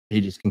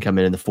he just can come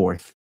in the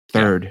fourth.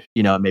 Third,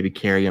 maybe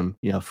carry him,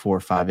 4 or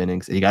 5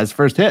 innings. He got his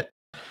first hit.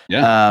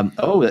 Yeah.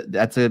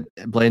 That's it.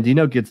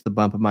 Blandino gets the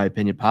bump, in my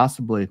opinion,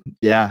 possible.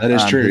 Yeah, that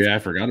is true. I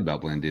forgot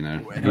about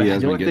Blandino.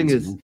 The only thing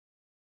is,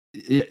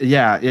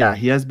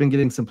 he has been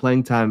getting some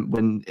playing time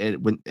when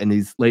in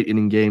these late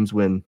inning games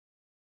when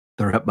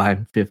they're up by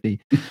 50.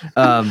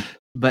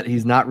 But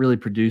he's not really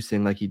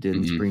producing like he did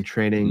in spring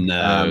training.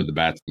 No, the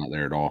bat's not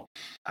there at all.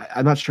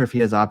 I'm not sure if he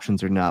has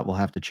options or not. We'll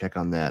have to check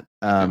on that.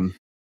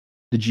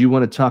 Did you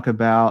want to talk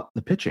about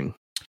the pitching?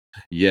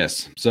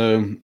 Yes.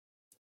 So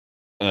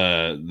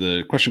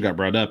the question got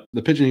brought up.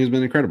 The pitching has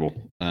been incredible.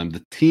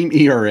 The team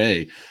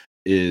ERA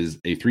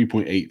is a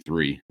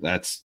 3.83.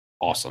 That's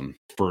awesome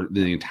for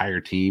the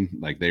entire team.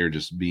 Like they are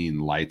just being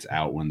lights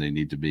out when they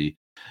need to be.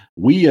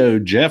 We owe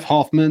Jeff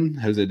Hoffman,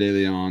 Jose De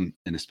Leon,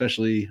 and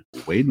especially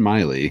Wade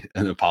Miley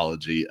an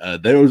apology.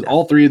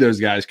 All three of those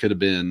guys could have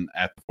been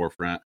at the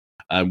forefront.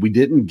 We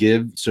didn't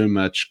give so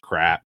much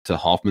crap to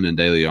Hoffman and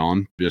De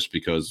Leon just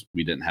because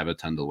we didn't have a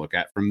ton to look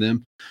at from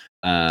them.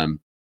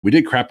 We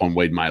did crap on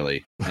Wade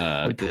Miley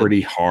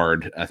pretty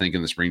hard, I think,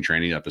 in the spring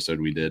training episode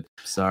we did.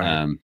 Sorry.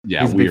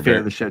 He's a big fan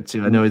of the show,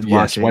 too. I know he's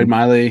watching. Wade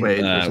Miley,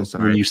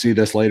 when you see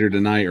this later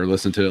tonight or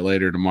listen to it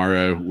later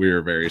tomorrow, we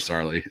are very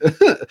sorry.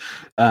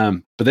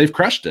 But they've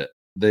crushed it.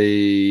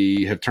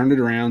 They have turned it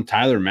around.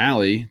 Tyler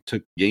Mahle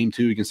took game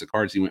 2 against the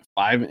Cards. He went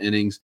 5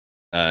 innings.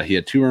 He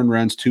had 2 earned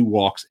runs, 2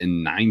 walks,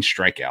 and 9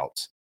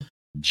 strikeouts.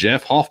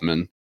 Jeff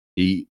Hoffman,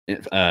 he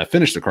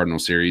finished the Cardinal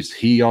series.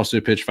 He also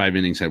pitched 5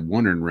 innings, had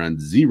 1 earned run,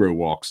 0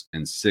 walks,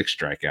 and 6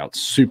 strikeouts.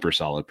 Super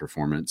solid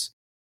performance.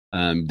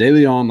 De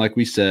Leon, like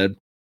we said,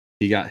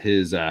 he got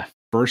his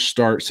first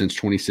start since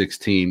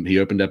 2016. He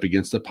opened up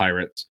against the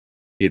Pirates.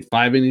 He had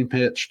 5 innings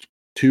pitched,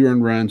 2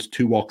 earned runs,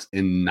 2 walks,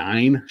 and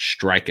 9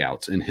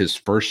 strikeouts in his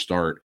first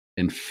start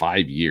in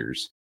 5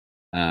 years.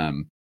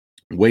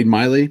 Wade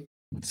Miley,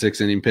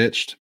 6 inning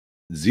pitched,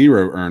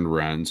 0 earned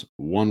runs,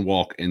 1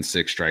 walk, and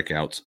 6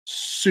 strikeouts.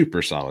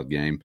 Super solid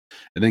game.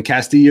 And then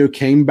Castillo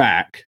came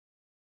back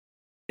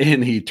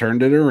and he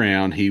turned it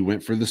around. He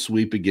went for the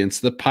sweep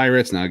against the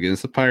Pirates, not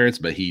against the Pirates,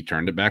 but he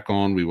turned it back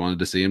on. We wanted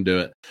to see him do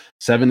it.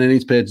 7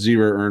 innings pitched,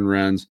 0 earned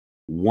runs,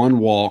 1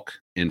 walk,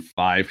 and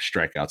 5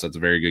 strikeouts. That's a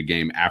very good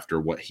game after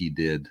what he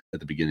did at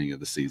the beginning of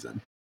the season.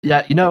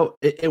 Yeah,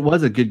 it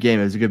was a good game.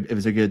 It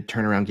was a good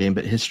turnaround game,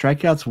 but his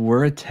strikeouts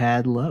were a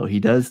tad low. He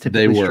does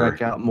typically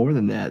strike out more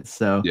than that.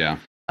 So yeah,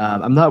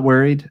 I'm not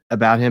worried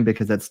about him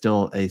because that's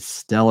still a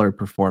stellar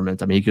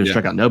performance. I mean, he could have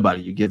struck out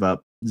nobody. You give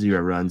up 0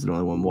 runs and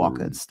only 1 walk.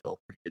 That's still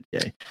a pretty good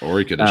day. Or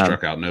he could have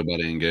struck out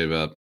nobody and gave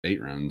up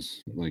 8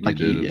 runs like he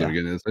did at the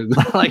beginning of the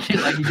season. like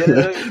he did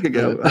a week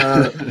ago.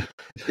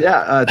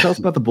 Tell us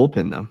about the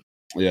bullpen though.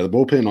 Yeah, the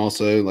bullpen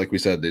also, like we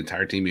said, the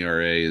entire team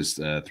ERA is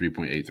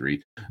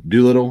 3.83.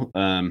 Doolittle,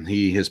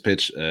 he has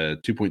pitched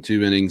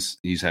 2.2 innings.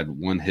 He's had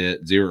 1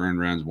 hit, 0 earned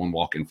runs, 1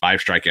 walk, and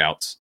 5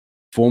 strikeouts.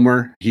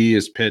 Fulmer, he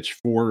has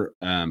pitched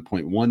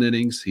 4.1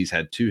 innings. He's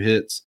had 2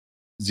 hits,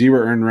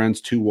 0 earned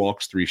runs, 2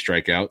 walks, 3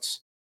 strikeouts.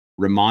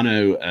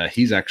 Romano,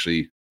 he's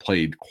actually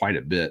played quite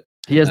a bit.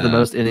 He has the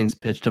most innings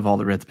pitched of all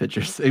the Reds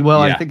pitchers.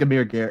 Well, I think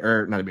Amir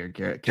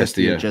Garrett,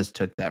 Castillo just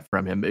took that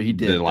from him, but he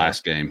did the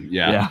last game.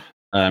 Yeah.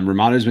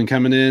 Romano's been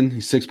coming in.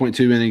 He's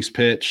 6.2 innings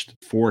pitched,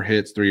 4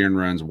 hits, 3 earned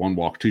runs, 1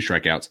 walk, 2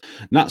 strikeouts.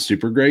 Not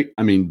super great.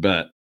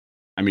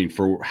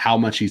 For how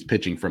much he's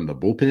pitching from the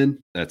bullpen,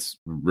 that's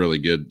really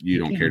good. You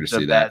don't care to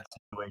see that.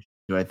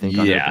 I think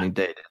on opening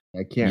day.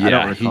 I can't. I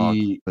don't recall.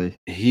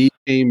 He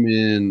came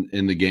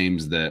in the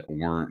games that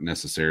weren't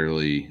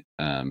necessarily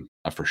a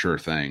for sure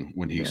thing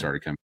when he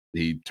started coming.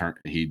 He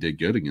did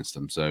good against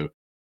them. So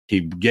he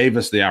gave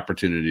us the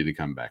opportunity to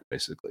come back,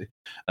 basically.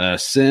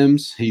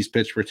 Sims, he's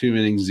pitched for 2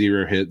 innings,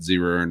 0 hits,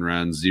 0 earned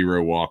runs,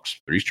 0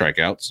 walks, 3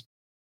 strikeouts.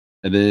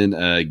 And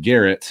then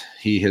Garrett,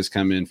 he has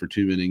come in for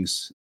 2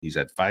 innings. He's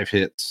had 5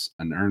 hits,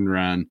 an earned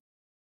run,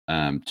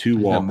 2 He's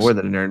got walks. more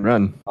than an earned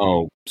run.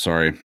 Oh,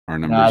 sorry, our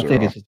numbers. I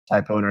think it's just a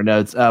typo in our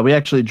notes. We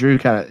actually Drew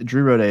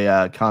wrote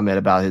a comment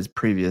about his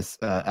previous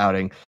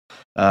outing,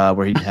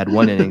 where he had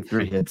 1 inning,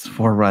 3 hits,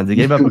 4 runs. He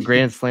gave up a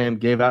grand slam,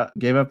 gave up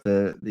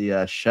the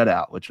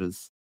shutout, which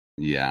was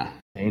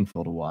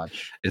painful to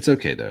watch. It's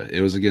okay though. It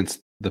was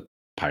against the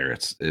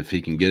Pirates. If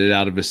he can get it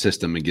out of his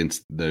system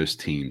against those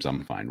teams,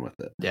 I'm fine with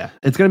it. Yeah,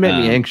 it's going to make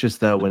me anxious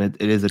though when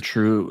it is a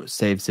true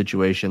save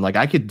situation. Like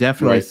I could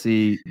definitely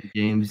see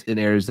games in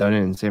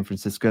Arizona and San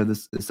Francisco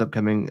this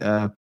upcoming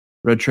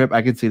road trip.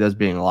 I could see those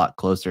being a lot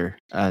closer,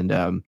 and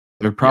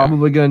they're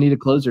probably going to need a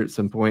closer at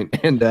some point.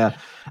 And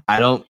I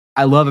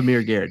love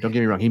Amir Garrett. Don't get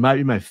me wrong; he might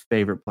be my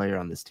favorite player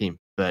on this team,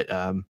 but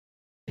I'm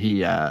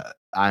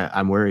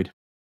worried.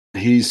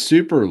 He's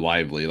super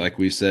lively, like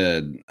we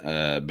said,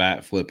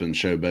 bat flipping,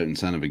 showboating,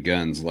 son of a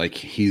guns. Like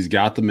he's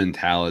got the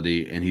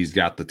mentality and he's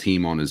got the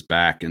team on his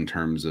back in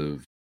terms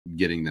of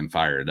getting them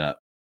fired up.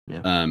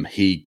 Yeah.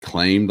 He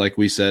claimed, like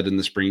we said in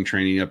the spring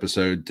training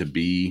episode, to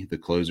be the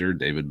closer.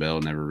 David Bell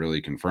never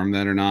really confirmed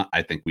that or not.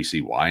 I think we see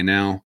why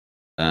now.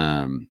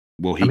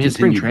 His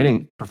spring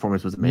training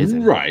performance was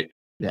amazing. Right.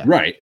 Yeah.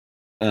 Right.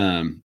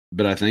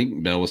 But I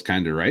think Bell was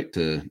kind of right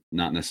to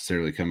not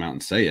necessarily come out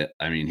and say it.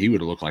 I mean, he would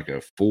have looked like a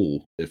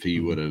fool if he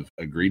would have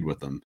agreed with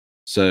them.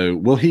 So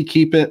will he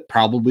keep it?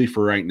 Probably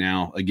for right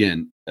now.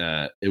 Again,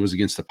 it was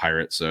against the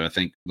Pirates, so I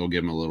think they'll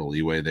give him a little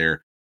leeway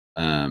there.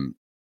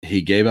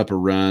 He gave up a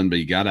run, but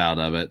he got out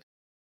of it.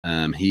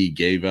 He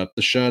gave up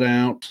the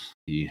shutout.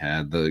 He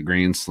had the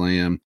grand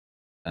slam,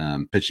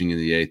 pitching in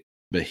the 8th,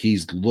 but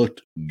he's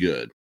looked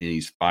good and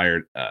he's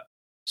fired up.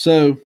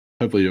 So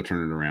hopefully he'll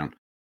turn it around.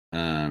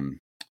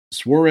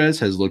 Suarez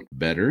has looked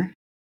better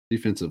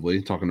defensively,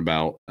 talking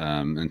about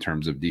in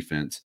terms of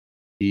defense.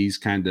 He's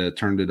kind of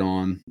turned it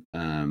on.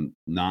 I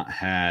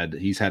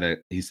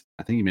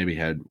think he maybe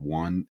had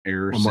 1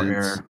 error since. More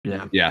error.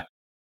 Yeah.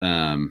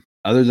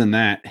 Other than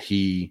that,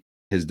 he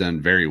has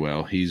done very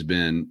well. He's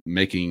been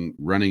making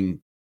running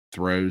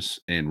throws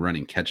and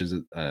running catches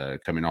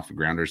coming off of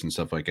grounders and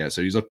stuff like that.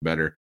 So he's looked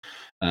better.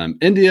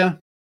 India.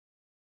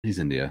 He's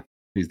the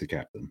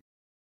captain.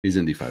 He's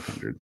Indy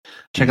 500.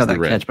 Check out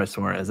that catch by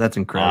Suarez. That's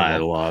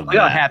incredible. I love that.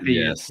 Look how happy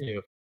he is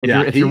too.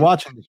 If you're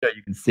watching the show,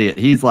 you can see it.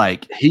 He's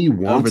like, he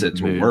wants it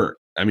to work.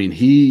 I mean,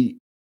 he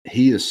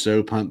is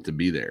so pumped to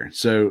be there.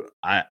 So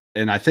I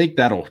think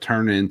that'll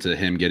turn into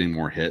him getting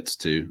more hits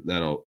too.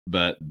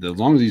 But as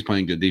long as he's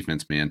playing good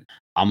defense, man,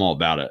 I'm all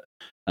about it.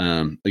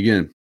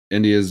 Again,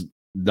 India's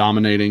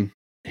dominating.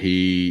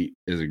 He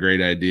is a great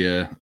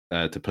idea.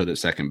 To put at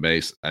second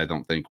base, I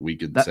don't think we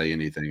could say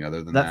anything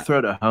other than that. That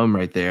throw to home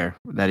right there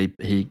that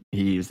he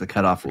used the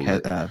cutoff for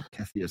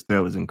Castillo's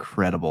throw was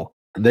incredible.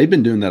 They've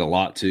been doing that a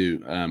lot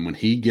too. When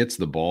he gets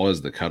the ball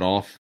as the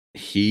cutoff,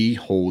 he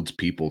holds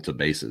people to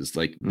bases.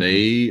 Like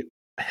they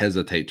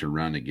hesitate to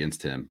run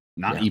against him,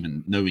 not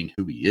even knowing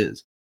who he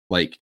is.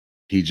 Like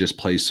he just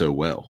plays so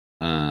well.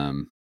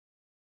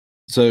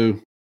 So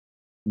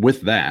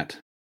with that,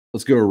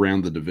 let's go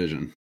around the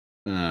division.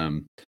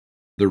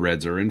 The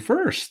Reds are in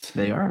first.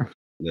 They are.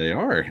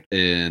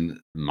 And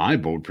my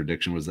bold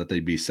prediction was that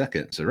they'd be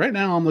second. So right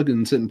now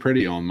I'm sitting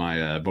pretty on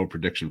my bold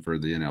prediction for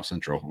the NL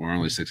Central. We're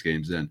only 6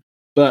 games in.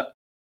 But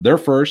they're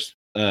first.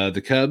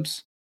 The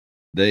Cubs,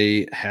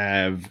 they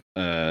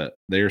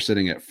are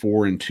sitting at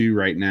 4-2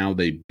 right now.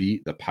 They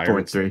beat the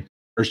Pirates. 4-3.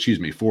 Or excuse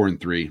me,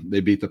 4-3.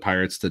 They beat the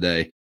Pirates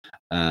today.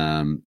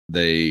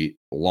 They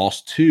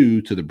lost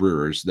 2 to the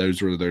Brewers.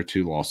 Those were their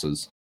 2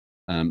 losses.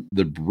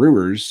 The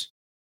Brewers,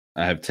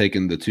 I have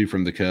taken the 2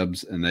 from the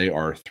Cubs, and they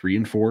are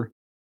 3-4.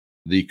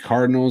 The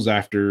Cardinals,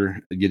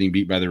 after getting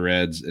beat by the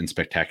Reds in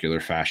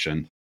spectacular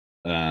fashion,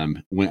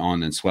 went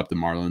on and swept the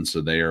Marlins, so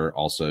they are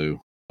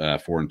also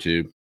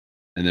 4-2.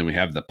 And then we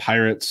have the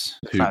Pirates,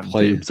 who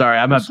played. Sorry,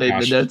 I'm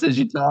updating the notes as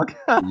you talk.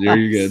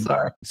 You're good.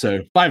 Sorry. So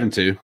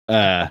 5-2.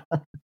 Then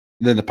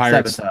the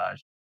Pirates, sabotage.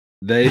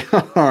 They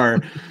are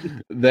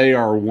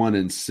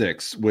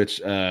 1-6,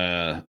 which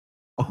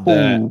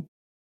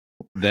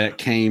that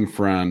came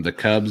from the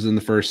Cubs in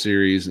the first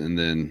series, and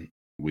then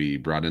we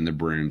brought in the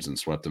Brooms and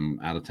swept them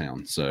out of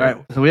town. So, all right,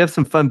 so we have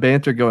some fun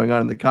banter going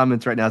on in the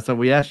comments right now. So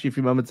we asked you a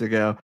few moments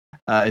ago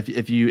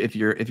if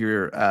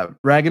you're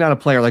ragging on a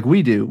player like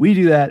we do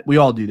that. We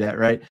all do that,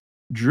 right?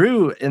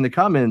 Drew in the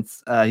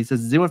comments, he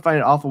says, "Does anyone find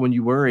it awful when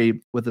you worry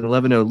with an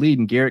 11-0 lead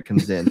and Garrett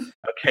comes in?"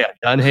 Okay, I'm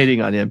done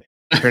hating on him.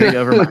 Turning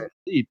over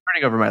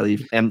my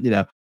leaf,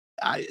 and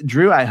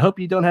Drew, I hope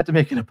you don't have to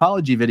make an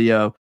apology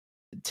video.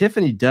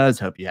 Tiffany does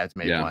hope you have to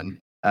make one.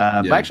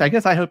 But actually, I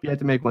guess I hope you have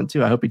to make one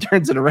too. I hope he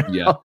turns it around.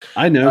 Yeah,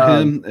 I know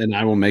him, and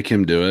I will make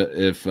him do it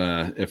if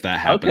that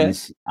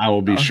happens. Okay. I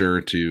will be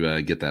sure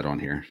to get that on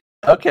here.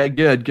 Okay,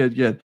 good.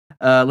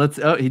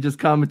 He just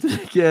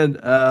commented again.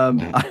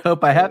 I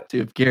hope I have to.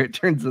 If Garrett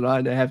turns it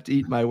on, I have to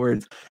eat my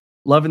words.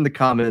 Loving the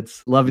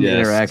comments, loving the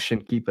interaction.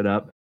 Keep it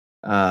up.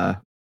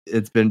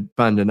 It's been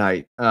fun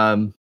tonight.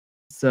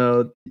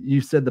 So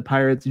you said the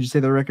Pirates. Did you say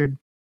the record?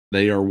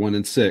 They are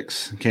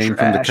 1-6. Came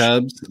from the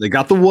Cubs. They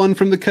got the 1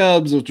 from the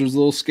Cubs, which was a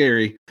little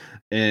scary.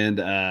 And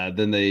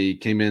then they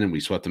came in and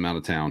we swept them out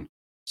of town.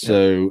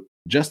 So,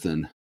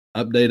 Justin,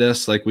 update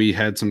us like we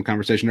had some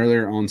conversation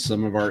earlier on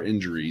some of our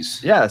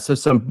injuries. Yeah, so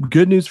some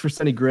good news for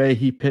Sonny Gray.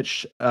 He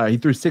pitched. He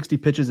threw 60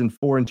 pitches in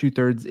 4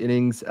 2/3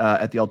 innings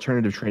at the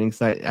alternative training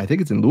site. I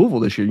think it's in Louisville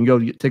this year. You can go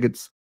get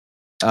tickets.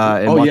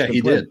 And watch him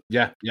he play. did.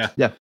 Yeah.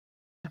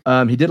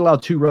 He did allow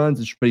 2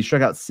 runs, but he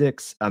struck out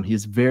 6.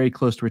 He's very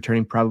close to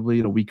returning, probably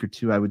in a week or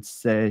 2, I would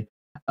say.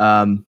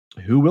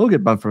 Who will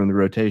get bumped from the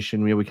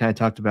rotation? We kind of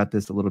talked about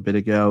this a little bit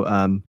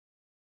ago.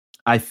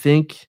 I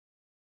think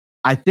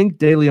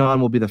De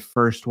Leon will be the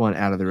first one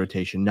out of the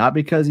rotation, not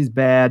because he's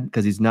bad,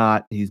 because he's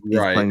not. He's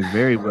playing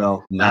very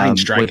well. 9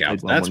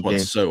 strikeouts. That's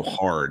what's so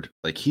hard.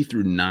 Like, he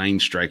threw 9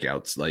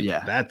 strikeouts. Like,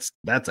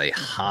 that's a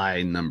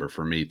high number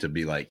for me to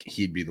be like,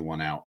 he'd be the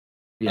one out.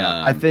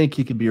 Yeah, I think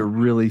he could be a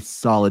really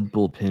solid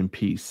bullpen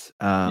piece.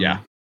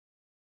 That's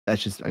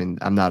just. I mean,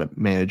 I'm not a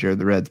manager of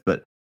the Reds,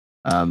 but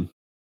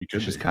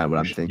it's just kind of what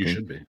I'm thinking. You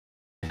should be.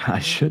 I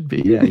should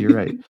be. Yeah, you're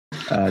right.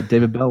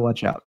 David Bell,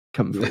 watch out.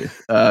 Coming for you.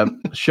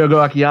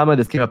 Shogo Akiyama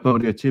just came up a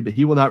moment ago too, but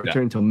he will not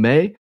return until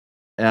May,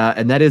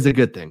 and that is a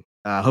good thing.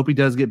 I hope he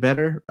does get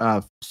better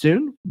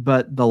soon,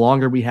 but the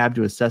longer we have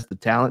to assess the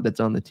talent that's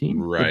on the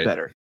team, the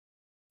better.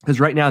 Because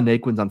right now,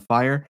 Naquin's on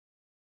fire.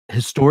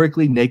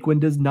 Historically,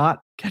 Naquin does not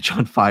catch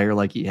on fire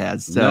like he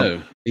has. So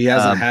no, he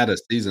hasn't had a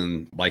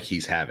season like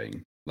he's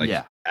having,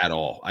 at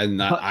all.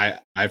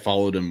 I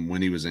followed him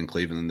when he was in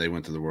Cleveland and they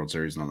went to the World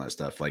Series and all that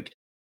stuff. Like,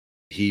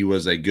 he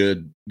was a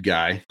good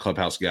guy,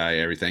 clubhouse guy,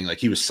 everything. Like,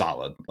 he was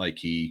solid. Like,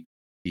 he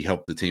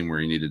helped the team where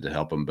he needed to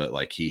help him, but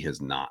like, he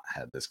has not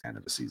had this kind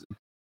of a season.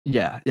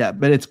 Yeah.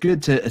 But it's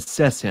good to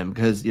assess him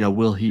because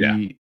will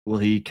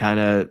he kind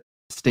of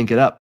stink it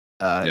up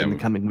in the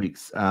coming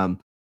weeks?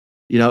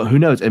 Who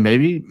knows? And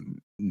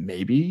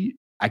maybe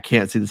I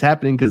can't see this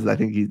happening because I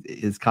think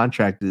his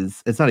contract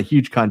it's not a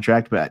huge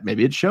contract, but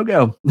maybe it's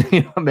Shogo.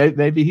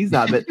 maybe he's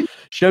not, but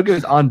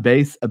Shogo's on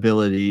base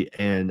ability,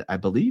 and I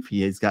believe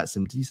he has got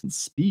some decent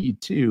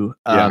speed too.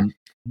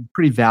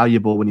 Pretty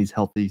valuable when he's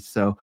healthy.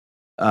 So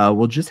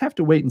we'll just have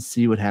to wait and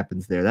see what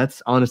happens there.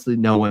 That's honestly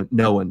no one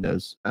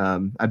knows.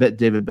 I bet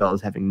David Bell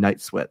is having night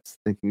sweats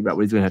thinking about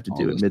what he's going to have to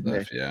do at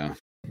midday.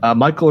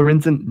 Michael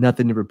Lorenzen,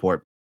 nothing to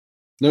report.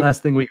 Nope.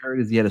 Last thing we heard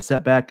is he had a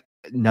setback.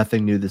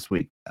 Nothing new this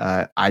week.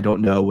 I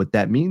don't know what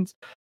that means.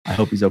 I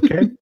hope he's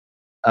okay.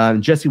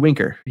 Jesse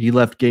Winker, he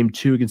left game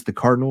 2 against the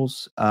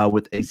Cardinals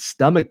with a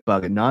stomach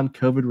bug, a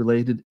non-COVID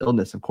related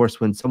illness. Of course,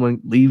 when someone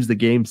leaves the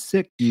game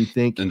sick, you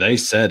think... And they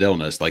said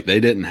illness. Like,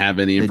 they didn't have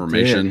any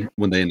information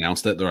when they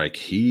announced it. They're like,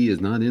 he is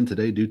not in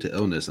today due to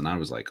illness. And I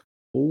was like,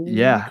 oh,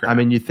 crap. I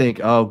mean, you think,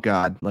 oh,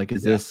 God, like,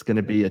 is this going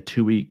to be a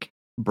 2-week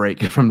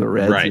break from the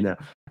Reds? Right.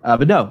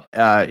 But no,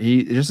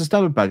 he just a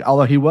stomach bug,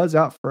 although he was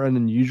out for an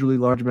unusually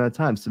large amount of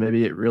time. So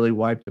maybe it really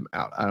wiped him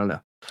out. I don't know.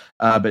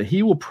 But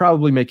he will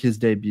probably make his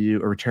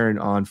debut or return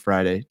on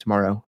Friday,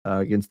 tomorrow,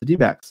 against the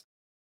D-backs.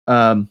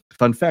 Fun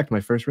fact,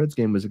 my first Reds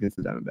game was against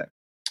the Diamondbacks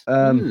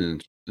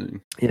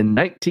in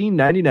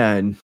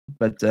 1999.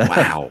 But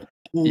wow.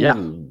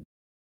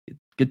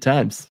 Good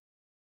times.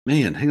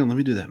 Man, hang on. Let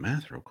me do that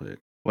math real quick.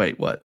 Wait,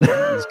 what?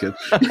 That's good.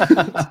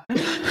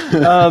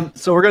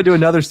 So we're going to do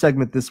another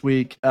segment this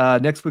week.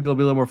 Next week, it'll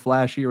be a little more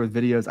flashier with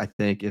videos, I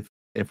think,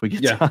 if we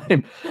get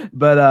time.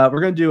 But we're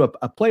going to do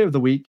a play of the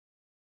week,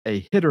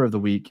 a hitter of the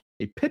week,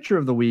 a pitcher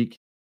of the week,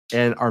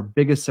 and our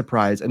biggest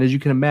surprise. And as you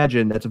can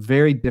imagine, that's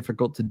very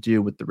difficult to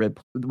do with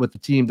the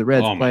team, the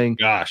Reds playing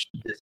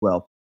this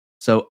well.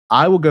 So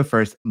I will go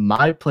first.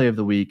 My play of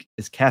the week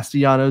is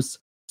Castellanos,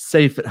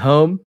 safe at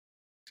home.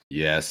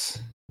 Yes.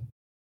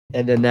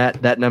 And then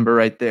that number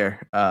right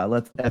there.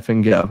 Let's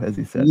effing go, as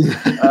he said.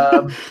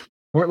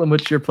 Portland,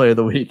 what's your play of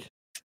the week?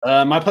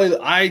 My play,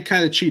 I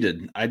kind of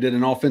cheated. I did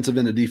an offensive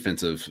and a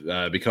defensive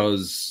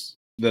because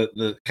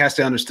the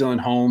Castellanos still in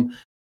home.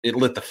 It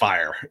lit the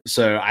fire.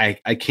 So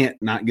I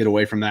can't not get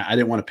away from that. I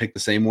didn't want to pick the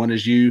same one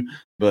as you,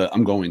 but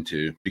I'm going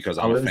to because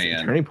I'm a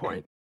fan. Turning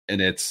point.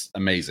 And it's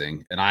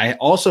amazing. And I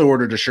also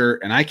ordered a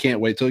shirt, and I can't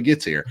wait till it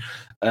gets here.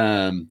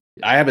 I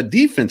have a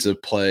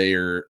defensive play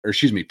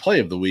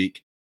of the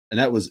week. And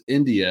that was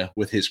India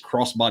with his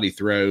crossbody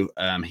throw.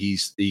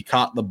 He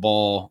caught the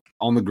ball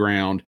on the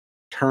ground,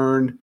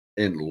 turned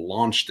and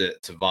launched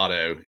it to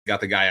Votto.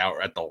 Got the guy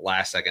out at the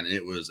last second.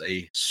 It was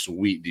a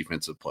sweet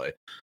defensive play.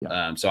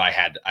 Yeah. So I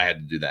had to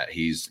do that.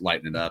 He's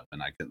lighting it up,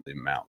 and I couldn't leave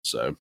him out.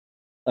 So,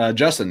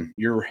 Justin,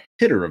 your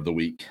hitter of the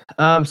week.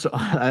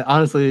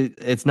 Honestly,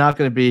 it's not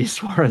going to be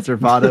Suarez or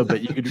Votto,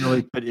 but you could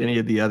really put any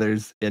of the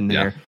others in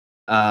there.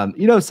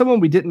 Someone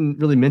we didn't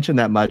really mention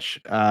that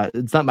much.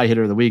 It's not my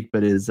hitter of the week,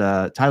 but is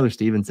Tyler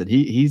Stevenson.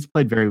 He's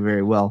played very,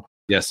 very well.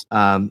 Yes.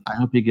 I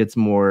hope he gets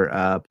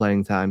more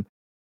playing time.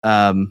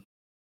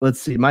 Let's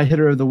see. My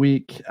hitter of the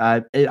week.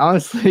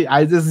 Honestly,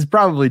 this is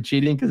probably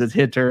cheating because it's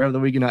hitter of the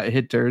week and not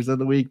hitters of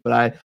the week.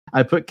 But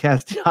I put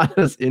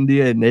Castellanos,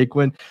 India, and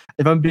Naquin.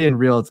 If I'm being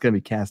real, it's going to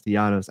be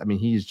Castellanos. I mean,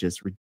 he's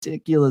just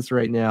ridiculous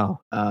right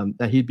now.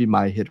 That he'd be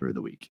my hitter of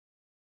the week.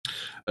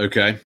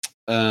 Okay.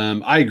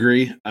 I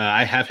agree.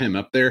 I have him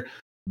up there.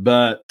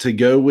 But to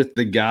go with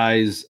the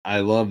guys,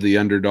 I love the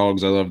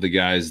underdogs. I love the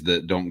guys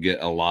that don't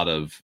get a lot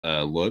of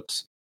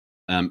looks.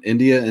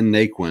 India and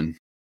Naquin,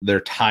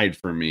 they're tied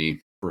for me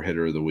for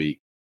hitter of the week.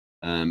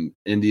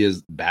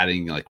 India's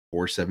batting like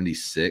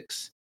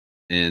 476,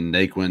 and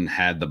Naquin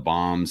had the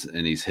bombs,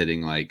 and he's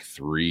hitting like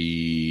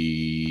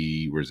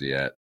where's he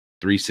at?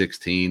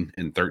 316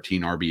 and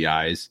 13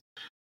 RBIs.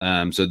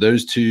 So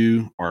those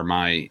two are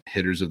my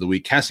hitters of the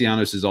week.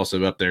 Castellanos is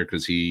also up there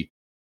because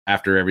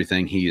after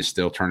everything, he is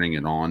still turning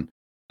it on.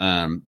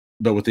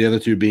 But with the other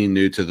two being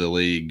new to the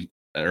league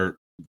or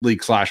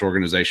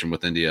league/organization,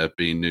 with India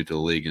being new to the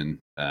league and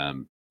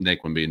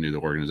Naquin being new to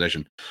the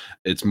organization,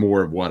 it's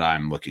more of what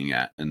I'm looking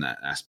at in that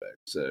aspect.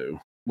 So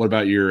what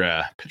about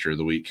your pitcher of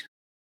the week?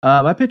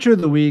 My pitcher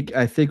of the week,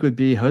 I think, would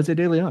be Jose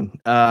De Leon.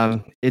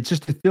 It's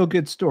just a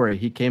feel-good story.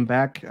 He came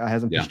back,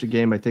 hasn't pitched a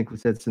game, I think we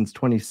said, since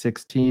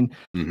 2016.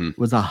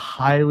 Was a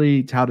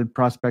highly touted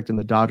prospect in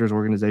the Dodgers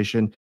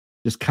organization.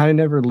 Just kind of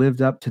never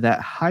lived up to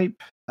that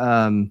hype.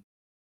 And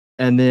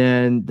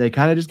then they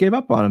kind of just gave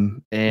up on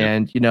him.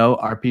 And,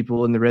 our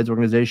people in the Reds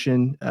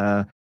organization,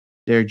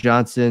 Derek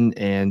Johnson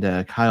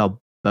and Kyle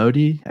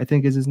Bodie, I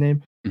think is his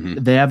name.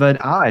 They have an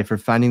eye for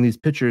finding these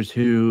pitchers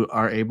who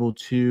are able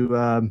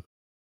to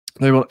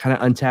they will kind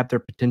of untap their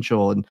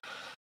potential.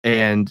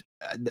 And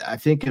I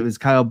think it was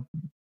Kyle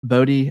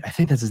Bodie. I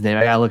think that's his name.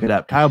 I gotta look it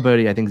up. Kyle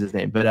Bodie, I think is his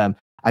name. But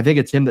I think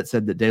it's him that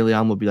said that De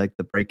Leon will be like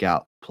the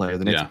breakout player,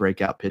 the next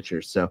breakout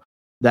pitcher. So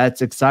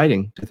that's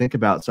exciting to think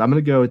about. So I'm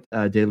going to go with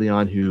De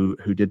Leon, who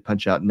did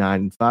punch out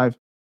 9-5.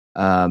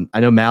 I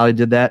know Malley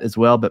did that as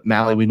well, but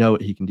Malley, we know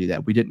what he can do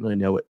that. We didn't really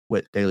know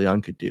what De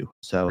Leon could do.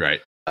 So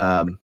right.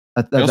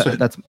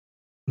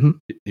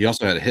 He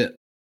also had a hit.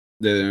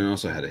 They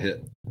also had a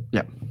hit.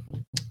 Yeah.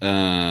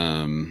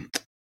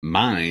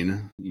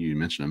 Mine, you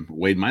mentioned him,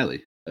 Wade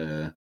Miley.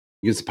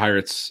 Against the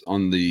Pirates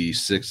on the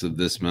 6th of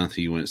this month,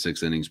 he went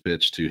 6 innings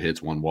pitched, 2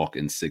 hits, 1 walk,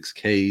 and 6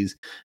 Ks.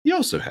 He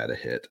also had a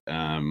hit.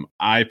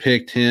 I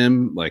picked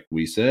him, like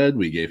we said,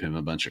 we gave him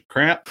a bunch of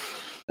crap.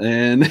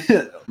 And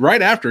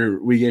right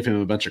after we gave him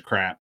a bunch of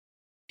crap,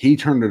 he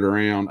turned it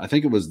around. I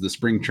think it was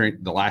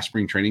the last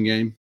spring training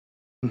game.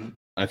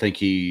 I think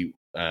he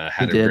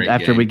had a great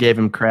after game. We gave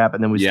him crap,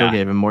 and then we still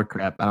gave him more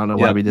crap. I don't know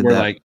why we did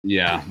that.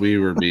 We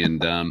were being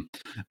dumb,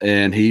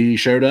 and he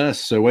showed us.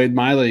 So Wade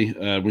Miley,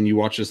 when you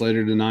watch this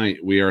later tonight,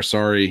 we are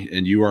sorry,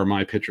 and you are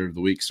my pitcher of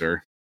the week,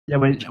 sir. Yeah,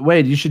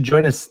 Wade, you should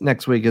join us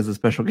next week as a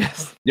special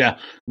guest. Yeah,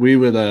 we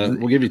would.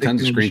 We'll give you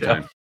tons of screen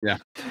time. Yeah.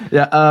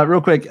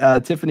 Real quick,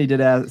 Tiffany did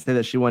say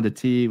that she wanted a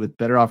tee with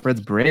Better Off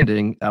Reds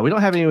branding. We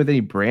don't have any with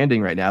any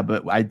branding right now,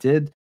 but I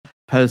did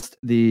post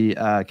the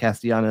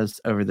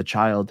Castellanos over the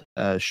child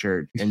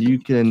shirt, and you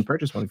can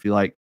purchase one if you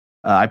like.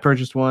 I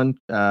purchased one.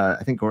 I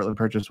think Cortland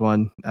purchased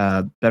one.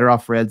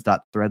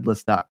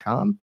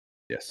 betteroffreds.threadless.com.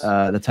 Yes.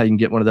 That's how you can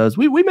get one of those.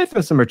 We may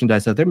throw some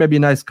merchandise out there. Maybe a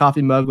nice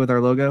coffee mug with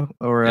our logo,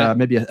 or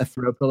maybe a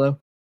throw pillow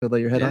to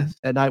lay your head on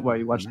at night while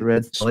you watch the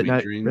Reds late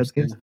night Reds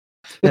games.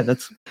 Yeah,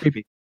 that's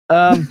creepy.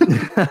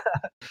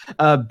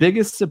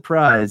 Biggest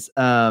surprise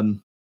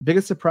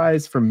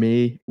for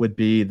me would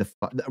be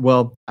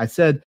I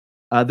said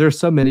there's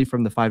so many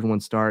from the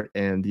 5-1 start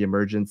and the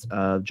emergence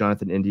of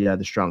Jonathan India,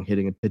 the strong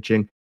hitting and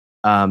pitching.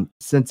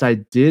 Since I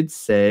did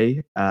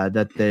say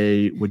that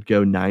they would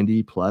go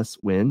 90 plus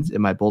wins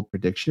in my bold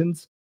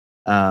predictions,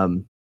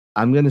 I'm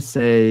not going to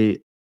say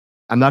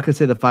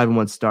the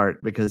 5-1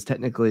 start, because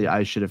technically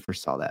I should have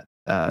foresaw that.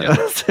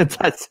 Since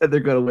I said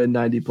they're going to win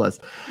 90 plus,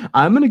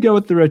 I'm going to go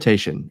with the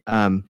rotation.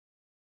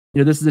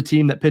 This is a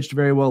team that pitched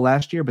very well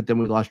last year, but then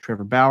we lost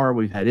Trevor Bauer.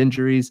 We've had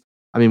injuries.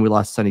 We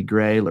lost Sonny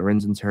Gray.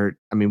 Lorenzen's hurt.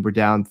 We're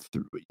down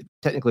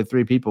technically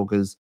 3 people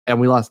and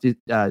we lost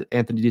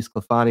Anthony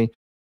DeSclafani.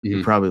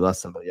 We probably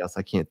lost somebody else.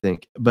 I can't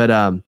think.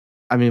 But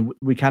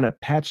we kind of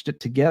patched it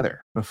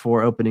together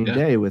before opening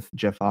day with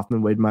Jeff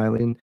Hoffman, Wade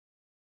Miley, and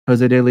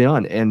Jose De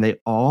Leon, and they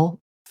all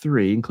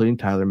 3, including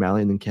Tyler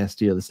Malley and then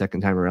Castillo the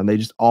second time around, they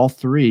just all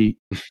 3.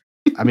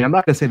 I'm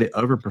not going to say they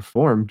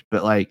overperformed,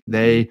 but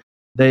they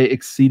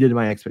exceeded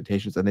my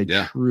expectations, and they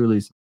truly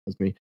surprised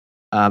me.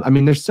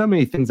 There's so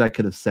many things I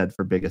could have said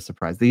for biggest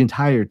surprise. The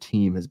entire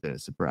team has been a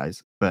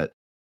surprise, but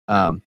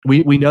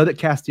we know that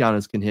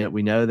Castellanos can hit.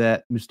 We know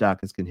that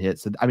Moustakas can hit.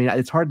 So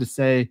it's hard to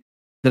say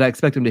that I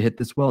expect him to hit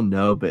this well.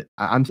 No, but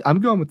I'm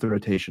going with the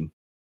rotation.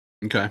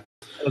 Okay,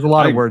 there's a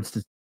lot of words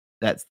to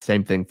that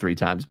same thing 3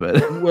 times, but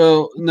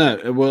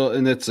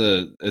and it's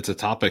a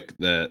topic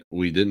that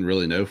we didn't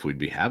really know if we'd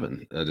be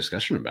having a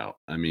discussion about.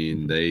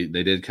 They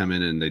did come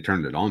in and they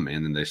turned it on,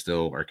 man, and they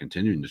still are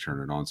continuing to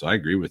turn it on. So I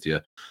agree with you.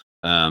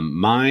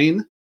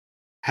 Mine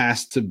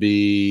has to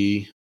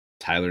be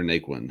Tyler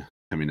Naquin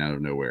coming out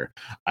of nowhere.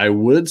 I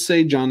would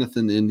say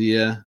Jonathan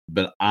India,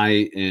 but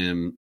I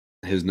am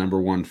his number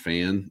 1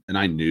 fan, and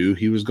I knew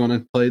he was going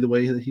to play the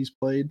way that he's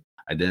played.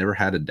 I never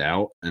had a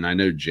doubt, and I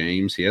know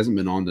James, he hasn't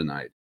been on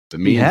tonight, but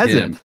me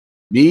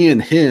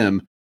and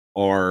him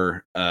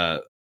are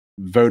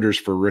voters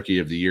for Rookie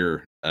of the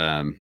Year.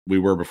 We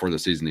were before the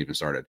season even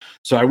started.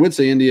 So I would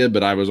say India,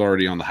 but I was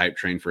already on the hype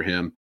train for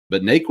him.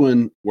 But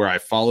Naquin, where I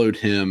followed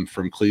him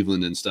from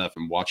Cleveland and stuff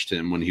and watched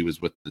him when he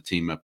was with the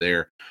team up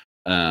there,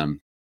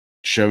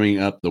 showing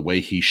up the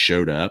way he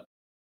showed up,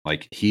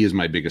 like he is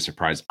my biggest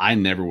surprise. I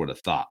never would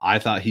have thought. I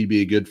thought he'd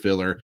be a good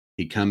filler.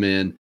 He'd come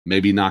in,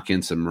 maybe knock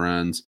in some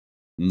runs,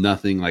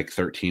 nothing like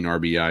 13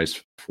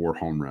 RBIs, 4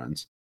 home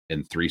runs,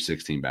 and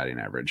 316 batting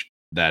average.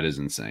 That is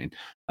insane.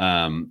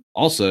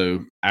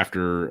 Also,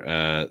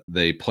 after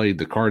they played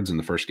the Cards in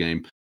the first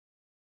game,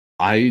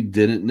 I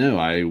didn't know.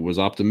 I was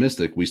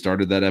optimistic. We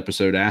started that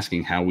episode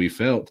asking how we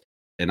felt,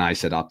 and I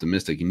said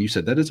optimistic. And you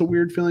said that is a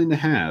weird feeling to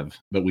have,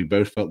 but we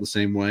both felt the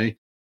same way.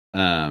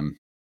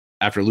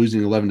 After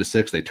losing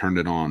 11-6, they turned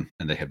it on,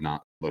 and they have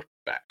not looked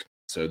back.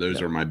 So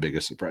those are my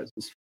biggest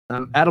surprises.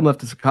 Adam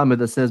left us a comment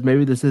that says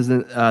maybe this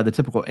isn't the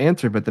typical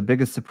answer, but the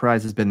biggest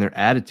surprise has been their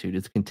attitude.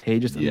 It's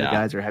contagious, and the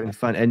guys are having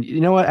fun. And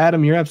you know what,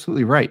 Adam, you're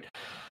absolutely right.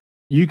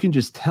 You can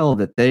just tell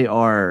that they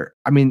are.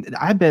 I mean,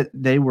 I bet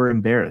they were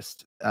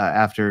embarrassed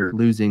after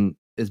losing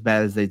as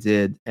bad as they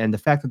did, and the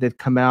fact that they've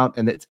come out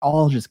and it's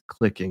all just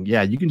clicking.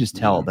 Yeah, you can just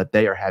tell that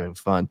they are having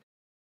fun,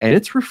 and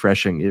it's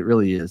refreshing. It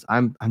really is.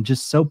 I'm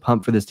just so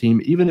pumped for this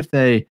team, even if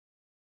they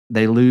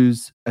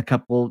lose a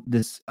couple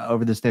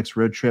over this next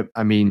road trip.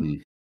 I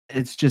mean.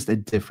 It's just a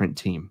different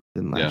team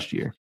than last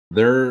year.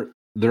 They're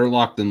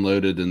locked and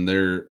loaded, and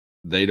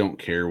they don't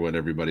care what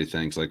everybody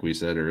thinks. Like we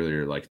said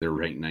earlier, like they're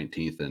ranked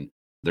 19th, and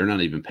they're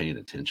not even paying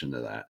attention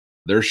to that.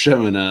 They're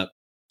showing up,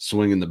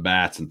 swinging the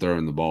bats and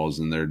throwing the balls,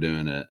 and they're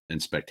doing it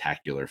in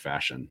spectacular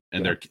fashion.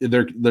 And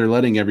they're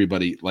letting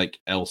everybody like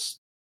else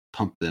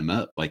pump them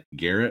up. Like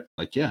Garrett,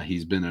 like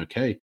he's been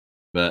okay,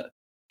 but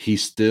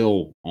he's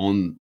still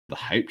on the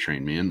hype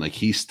train, man. Like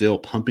he's still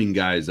pumping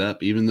guys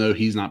up, even though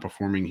he's not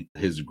performing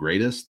his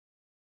greatest.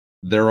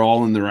 They're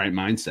all in the right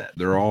mindset.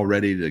 They're all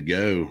ready to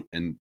go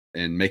and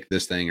make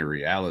this thing a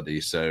reality.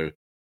 So,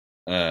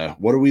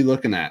 what are we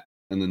looking at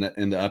in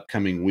the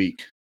upcoming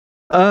week?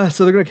 So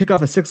they're going to kick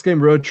off a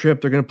 6-game road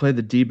trip. They're going to play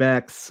the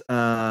D-backs.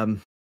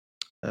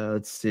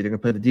 Let's see. They're going to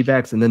play the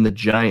D-backs and then the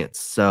Giants.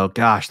 So,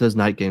 gosh, those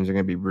night games are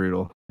going to be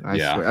brutal. I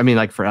swear. I mean,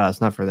 like for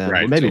us, not for them.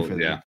 Right. Well, maybe for them.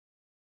 Yeah.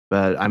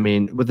 But I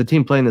mean, with the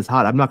team playing this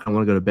hot, I'm not going to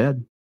want to go to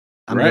bed.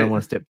 I'm going to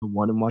want to stay up to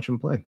 1 and watch them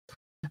play.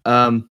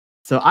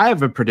 So I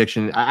have a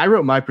prediction. I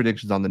wrote my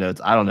predictions on the notes.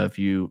 I don't know if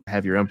you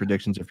have your own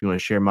predictions or if you want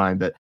to share mine,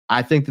 but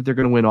I think that they're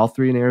going to win all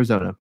 3 in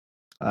Arizona.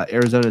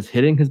 Arizona's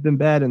hitting has been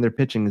bad and their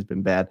pitching has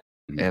been bad.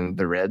 And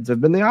the Reds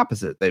have been the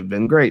opposite. They've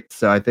been great.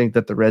 So I think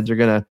that the Reds are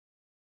going to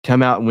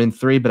come out and win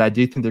 3, but I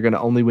do think they're going to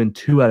only win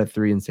 2 out of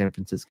 3 in San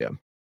Francisco.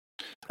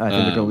 I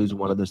think they're going to lose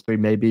one of those 3.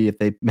 Maybe if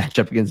they match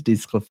up against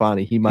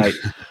DeSclafani, he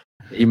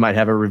might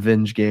have a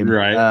revenge game.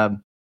 Right.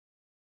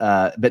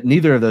 But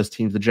neither of those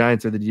teams, the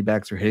Giants or the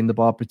D-backs, are hitting the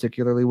ball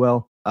particularly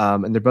well.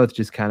 And they're both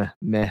just kind of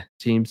meh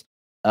teams.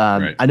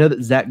 I know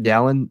that Zach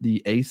Gallen,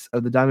 the ace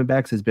of the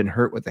Diamondbacks, has been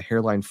hurt with a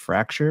hairline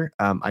fracture.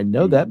 I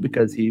know that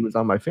because he was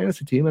on my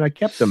fantasy team and I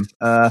kept him.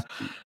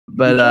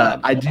 But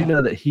I do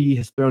know that he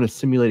has thrown a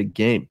simulated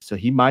game. So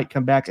he might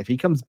come back. If he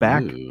comes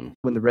back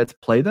when the Reds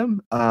play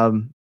them,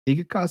 he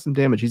could cause some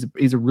damage.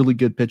 He's a really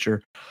good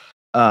pitcher.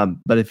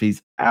 But if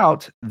he's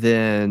out,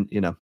 then,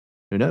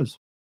 who knows?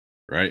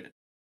 Right.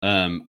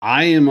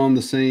 I am on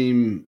the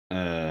same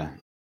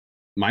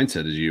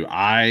mindset as you.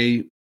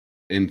 I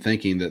am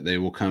thinking that they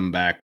will come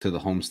back to the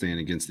homestand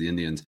against the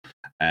Indians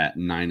at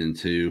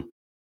 9-2.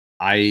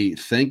 I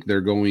think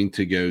they're going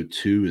to go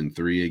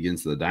 2-3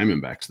 against the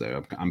Diamondbacks,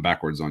 though. I'm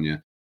backwards on you.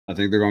 I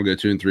think they're going to go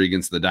 2-3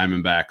 against the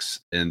Diamondbacks,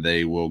 and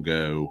they will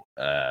go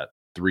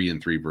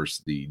 3-3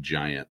 versus the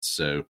Giants.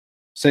 So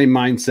same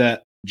mindset,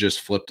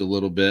 just flipped a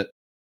little bit.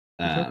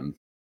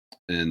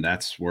 And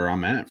that's where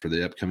I'm at for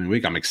the upcoming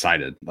week. I'm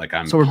excited.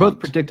 So we're both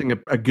predicting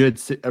a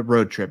good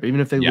road trip. Even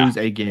if they lose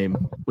a game,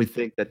 we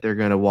think that they're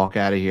going to walk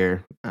out of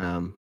here.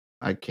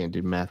 I can't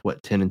do math.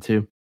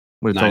 10-2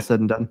 when it's all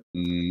said and done?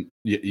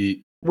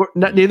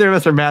 Neither of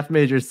us are math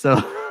majors, so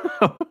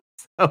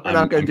we're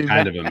not going to do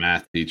kind of a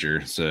math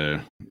teacher, so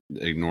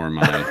ignore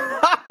my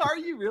are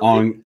you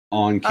really?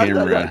 on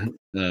camera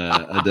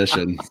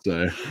edition.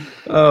 So,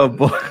 oh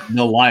boy,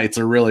 the lights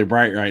are really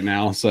bright right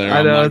now. So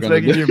I know it's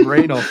making your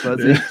brain all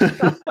fuzzy.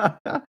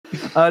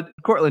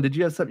 Cortland, did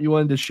you have something you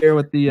wanted to share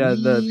with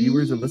the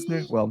viewers and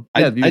listeners? Well,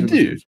 I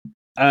do.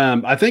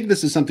 I think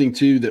this is something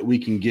too that we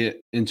can get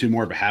into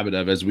more of a habit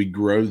of as we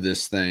grow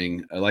this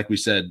thing. Like we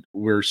said,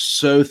 we're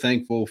so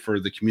thankful for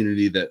the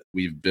community that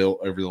we've built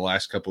over the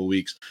last couple of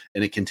weeks,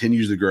 and it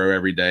continues to grow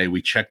every day.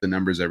 We check the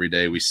numbers every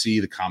day. We see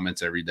the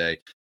comments every day,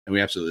 and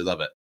we absolutely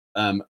love it.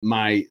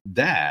 My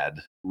dad,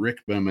 Rick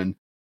Bowman,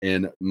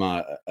 and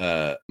my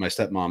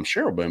stepmom,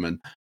 Cheryl Bowman,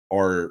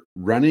 are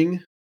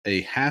running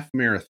a half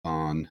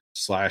marathon /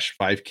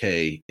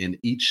 5K in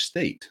each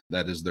state.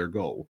 That is their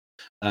goal.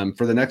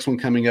 For the next one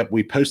coming up,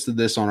 we posted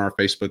this on our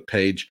Facebook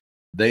page.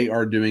 They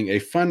are doing a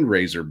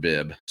fundraiser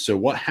bib. So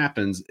what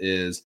happens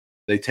is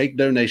they take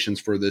donations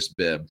for this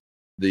bib.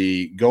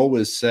 The goal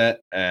was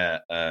set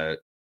at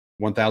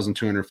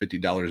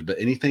 $1,250, but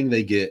anything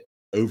they get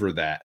over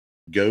that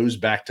goes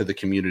back to the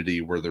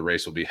community where the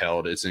race will be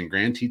held. It's in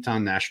Grand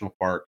Teton National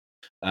Park.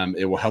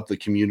 It will help the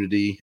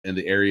community and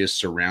the areas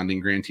surrounding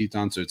Grand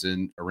Teton. So it's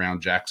in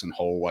around Jackson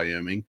Hole,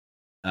 Wyoming.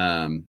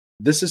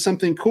 This is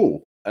something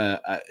cool.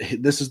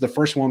 This is the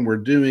first one we're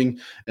doing,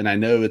 and I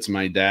know it's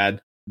my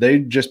dad.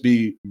 They'd just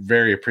be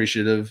very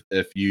appreciative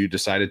if you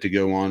decided to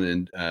go on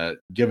and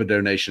give a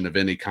donation of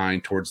any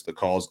kind towards the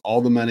cause.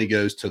 All the money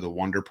goes to the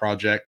Wonder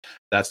Project.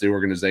 That's the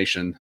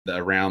organization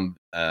around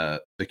the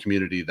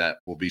community that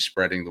will be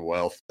spreading the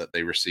wealth that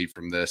they receive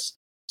from this.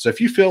 So if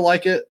you feel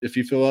like it, if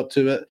you feel up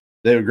to it,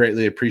 they would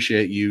greatly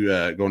appreciate you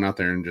going out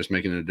there and just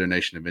making a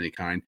donation of any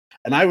kind.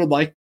 And I would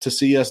like to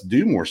see us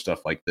do more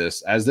stuff like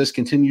this as this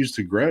continues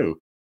to grow.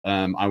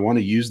 I want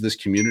to use this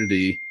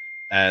community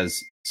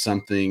as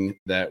something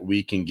that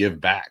we can give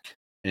back.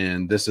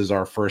 And this is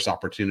our first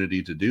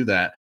opportunity to do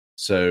that.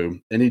 So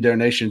any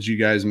donations you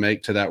guys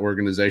make to that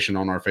organization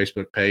on our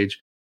Facebook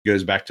page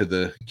goes back to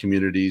the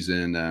communities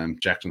in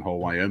Jackson Hole,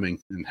 Wyoming,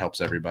 and helps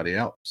everybody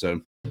out.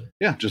 So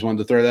yeah, just wanted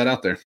to throw that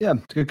out there. Yeah,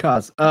 it's a good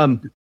cause.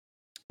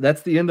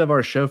 That's the end of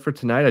our show for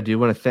tonight. I do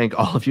want to thank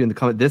all of you in the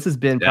comment. This has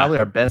been probably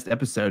our best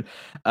episode.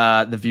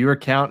 The viewer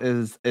count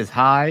is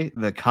high.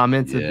 The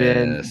comments have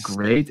been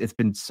great. It's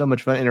been so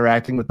much fun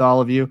interacting with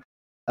all of you.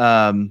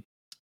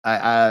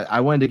 I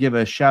wanted to give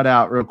a shout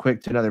out real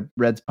quick to another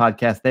Reds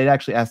podcast. They'd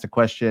actually asked a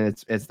question.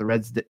 It's the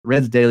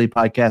Reds Daily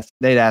podcast.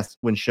 They'd asked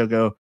when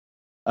Shogo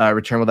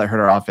returned, will that hurt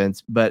our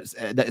offense? But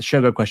that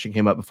Shogo question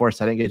came up before,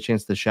 so I didn't get a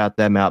chance to shout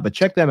them out. But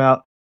check them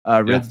out.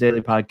 Reds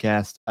Daily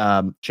Podcast.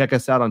 Check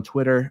us out on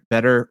Twitter,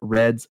 Better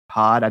Reds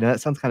Pod. I know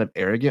that sounds kind of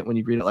arrogant when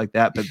you read it like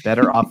that, but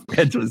Better Off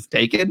Reds was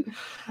taken.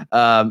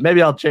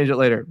 Maybe I'll change it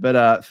later.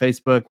 But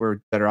Facebook, we're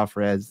Better Off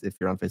Reds. If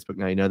you're on Facebook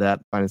now, you know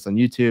that. Find us on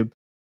YouTube.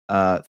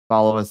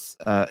 Follow us.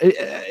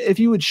 If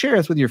you would share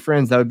us with your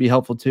friends, that would be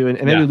helpful too.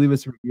 And maybe leave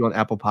us a review on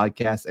Apple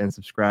Podcasts and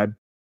subscribe.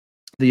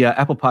 The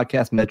Apple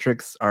Podcast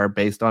metrics are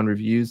based on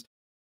reviews,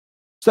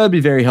 so that'd be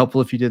very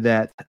helpful if you did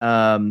that.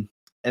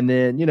 And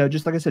then,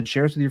 just like I said,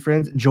 share us with your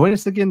friends. Join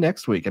us again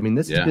next week. I mean,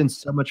 this has been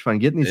so much fun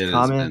getting these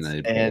comments,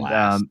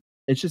 and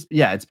it's just,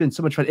 it's been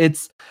so much fun.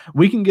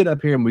 We can get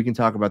up here and we can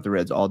talk about the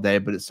Reds all day,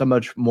 but it's so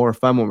much more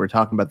fun when we're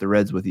talking about the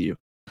Reds with you.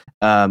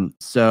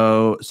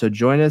 So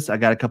join us. I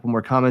got a couple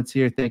more comments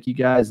here. Thank you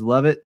guys.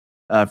 Love it.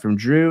 From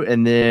Drew.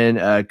 And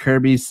then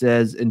Kirby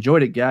says,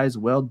 enjoyed it, guys.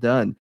 Well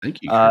done. Thank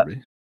you,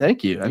 Kirby.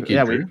 Thank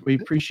you. We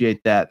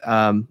appreciate that.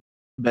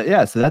 But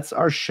yeah, so that's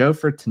our show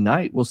for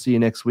tonight. We'll see you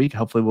next week.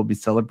 Hopefully we'll be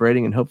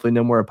celebrating, and hopefully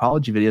no more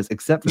apology videos,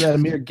 except for that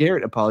Amir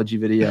Garrett apology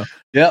video.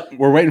 Yep,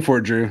 we're waiting for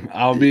it, Drew.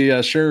 I'll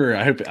be sure.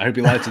 I hope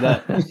you like to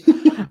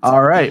that.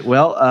 All right.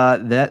 Well,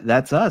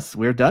 that's us.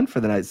 We're done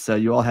for the night. So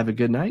you all have a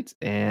good night.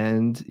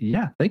 And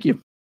yeah, thank you.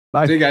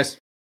 Bye. See you guys.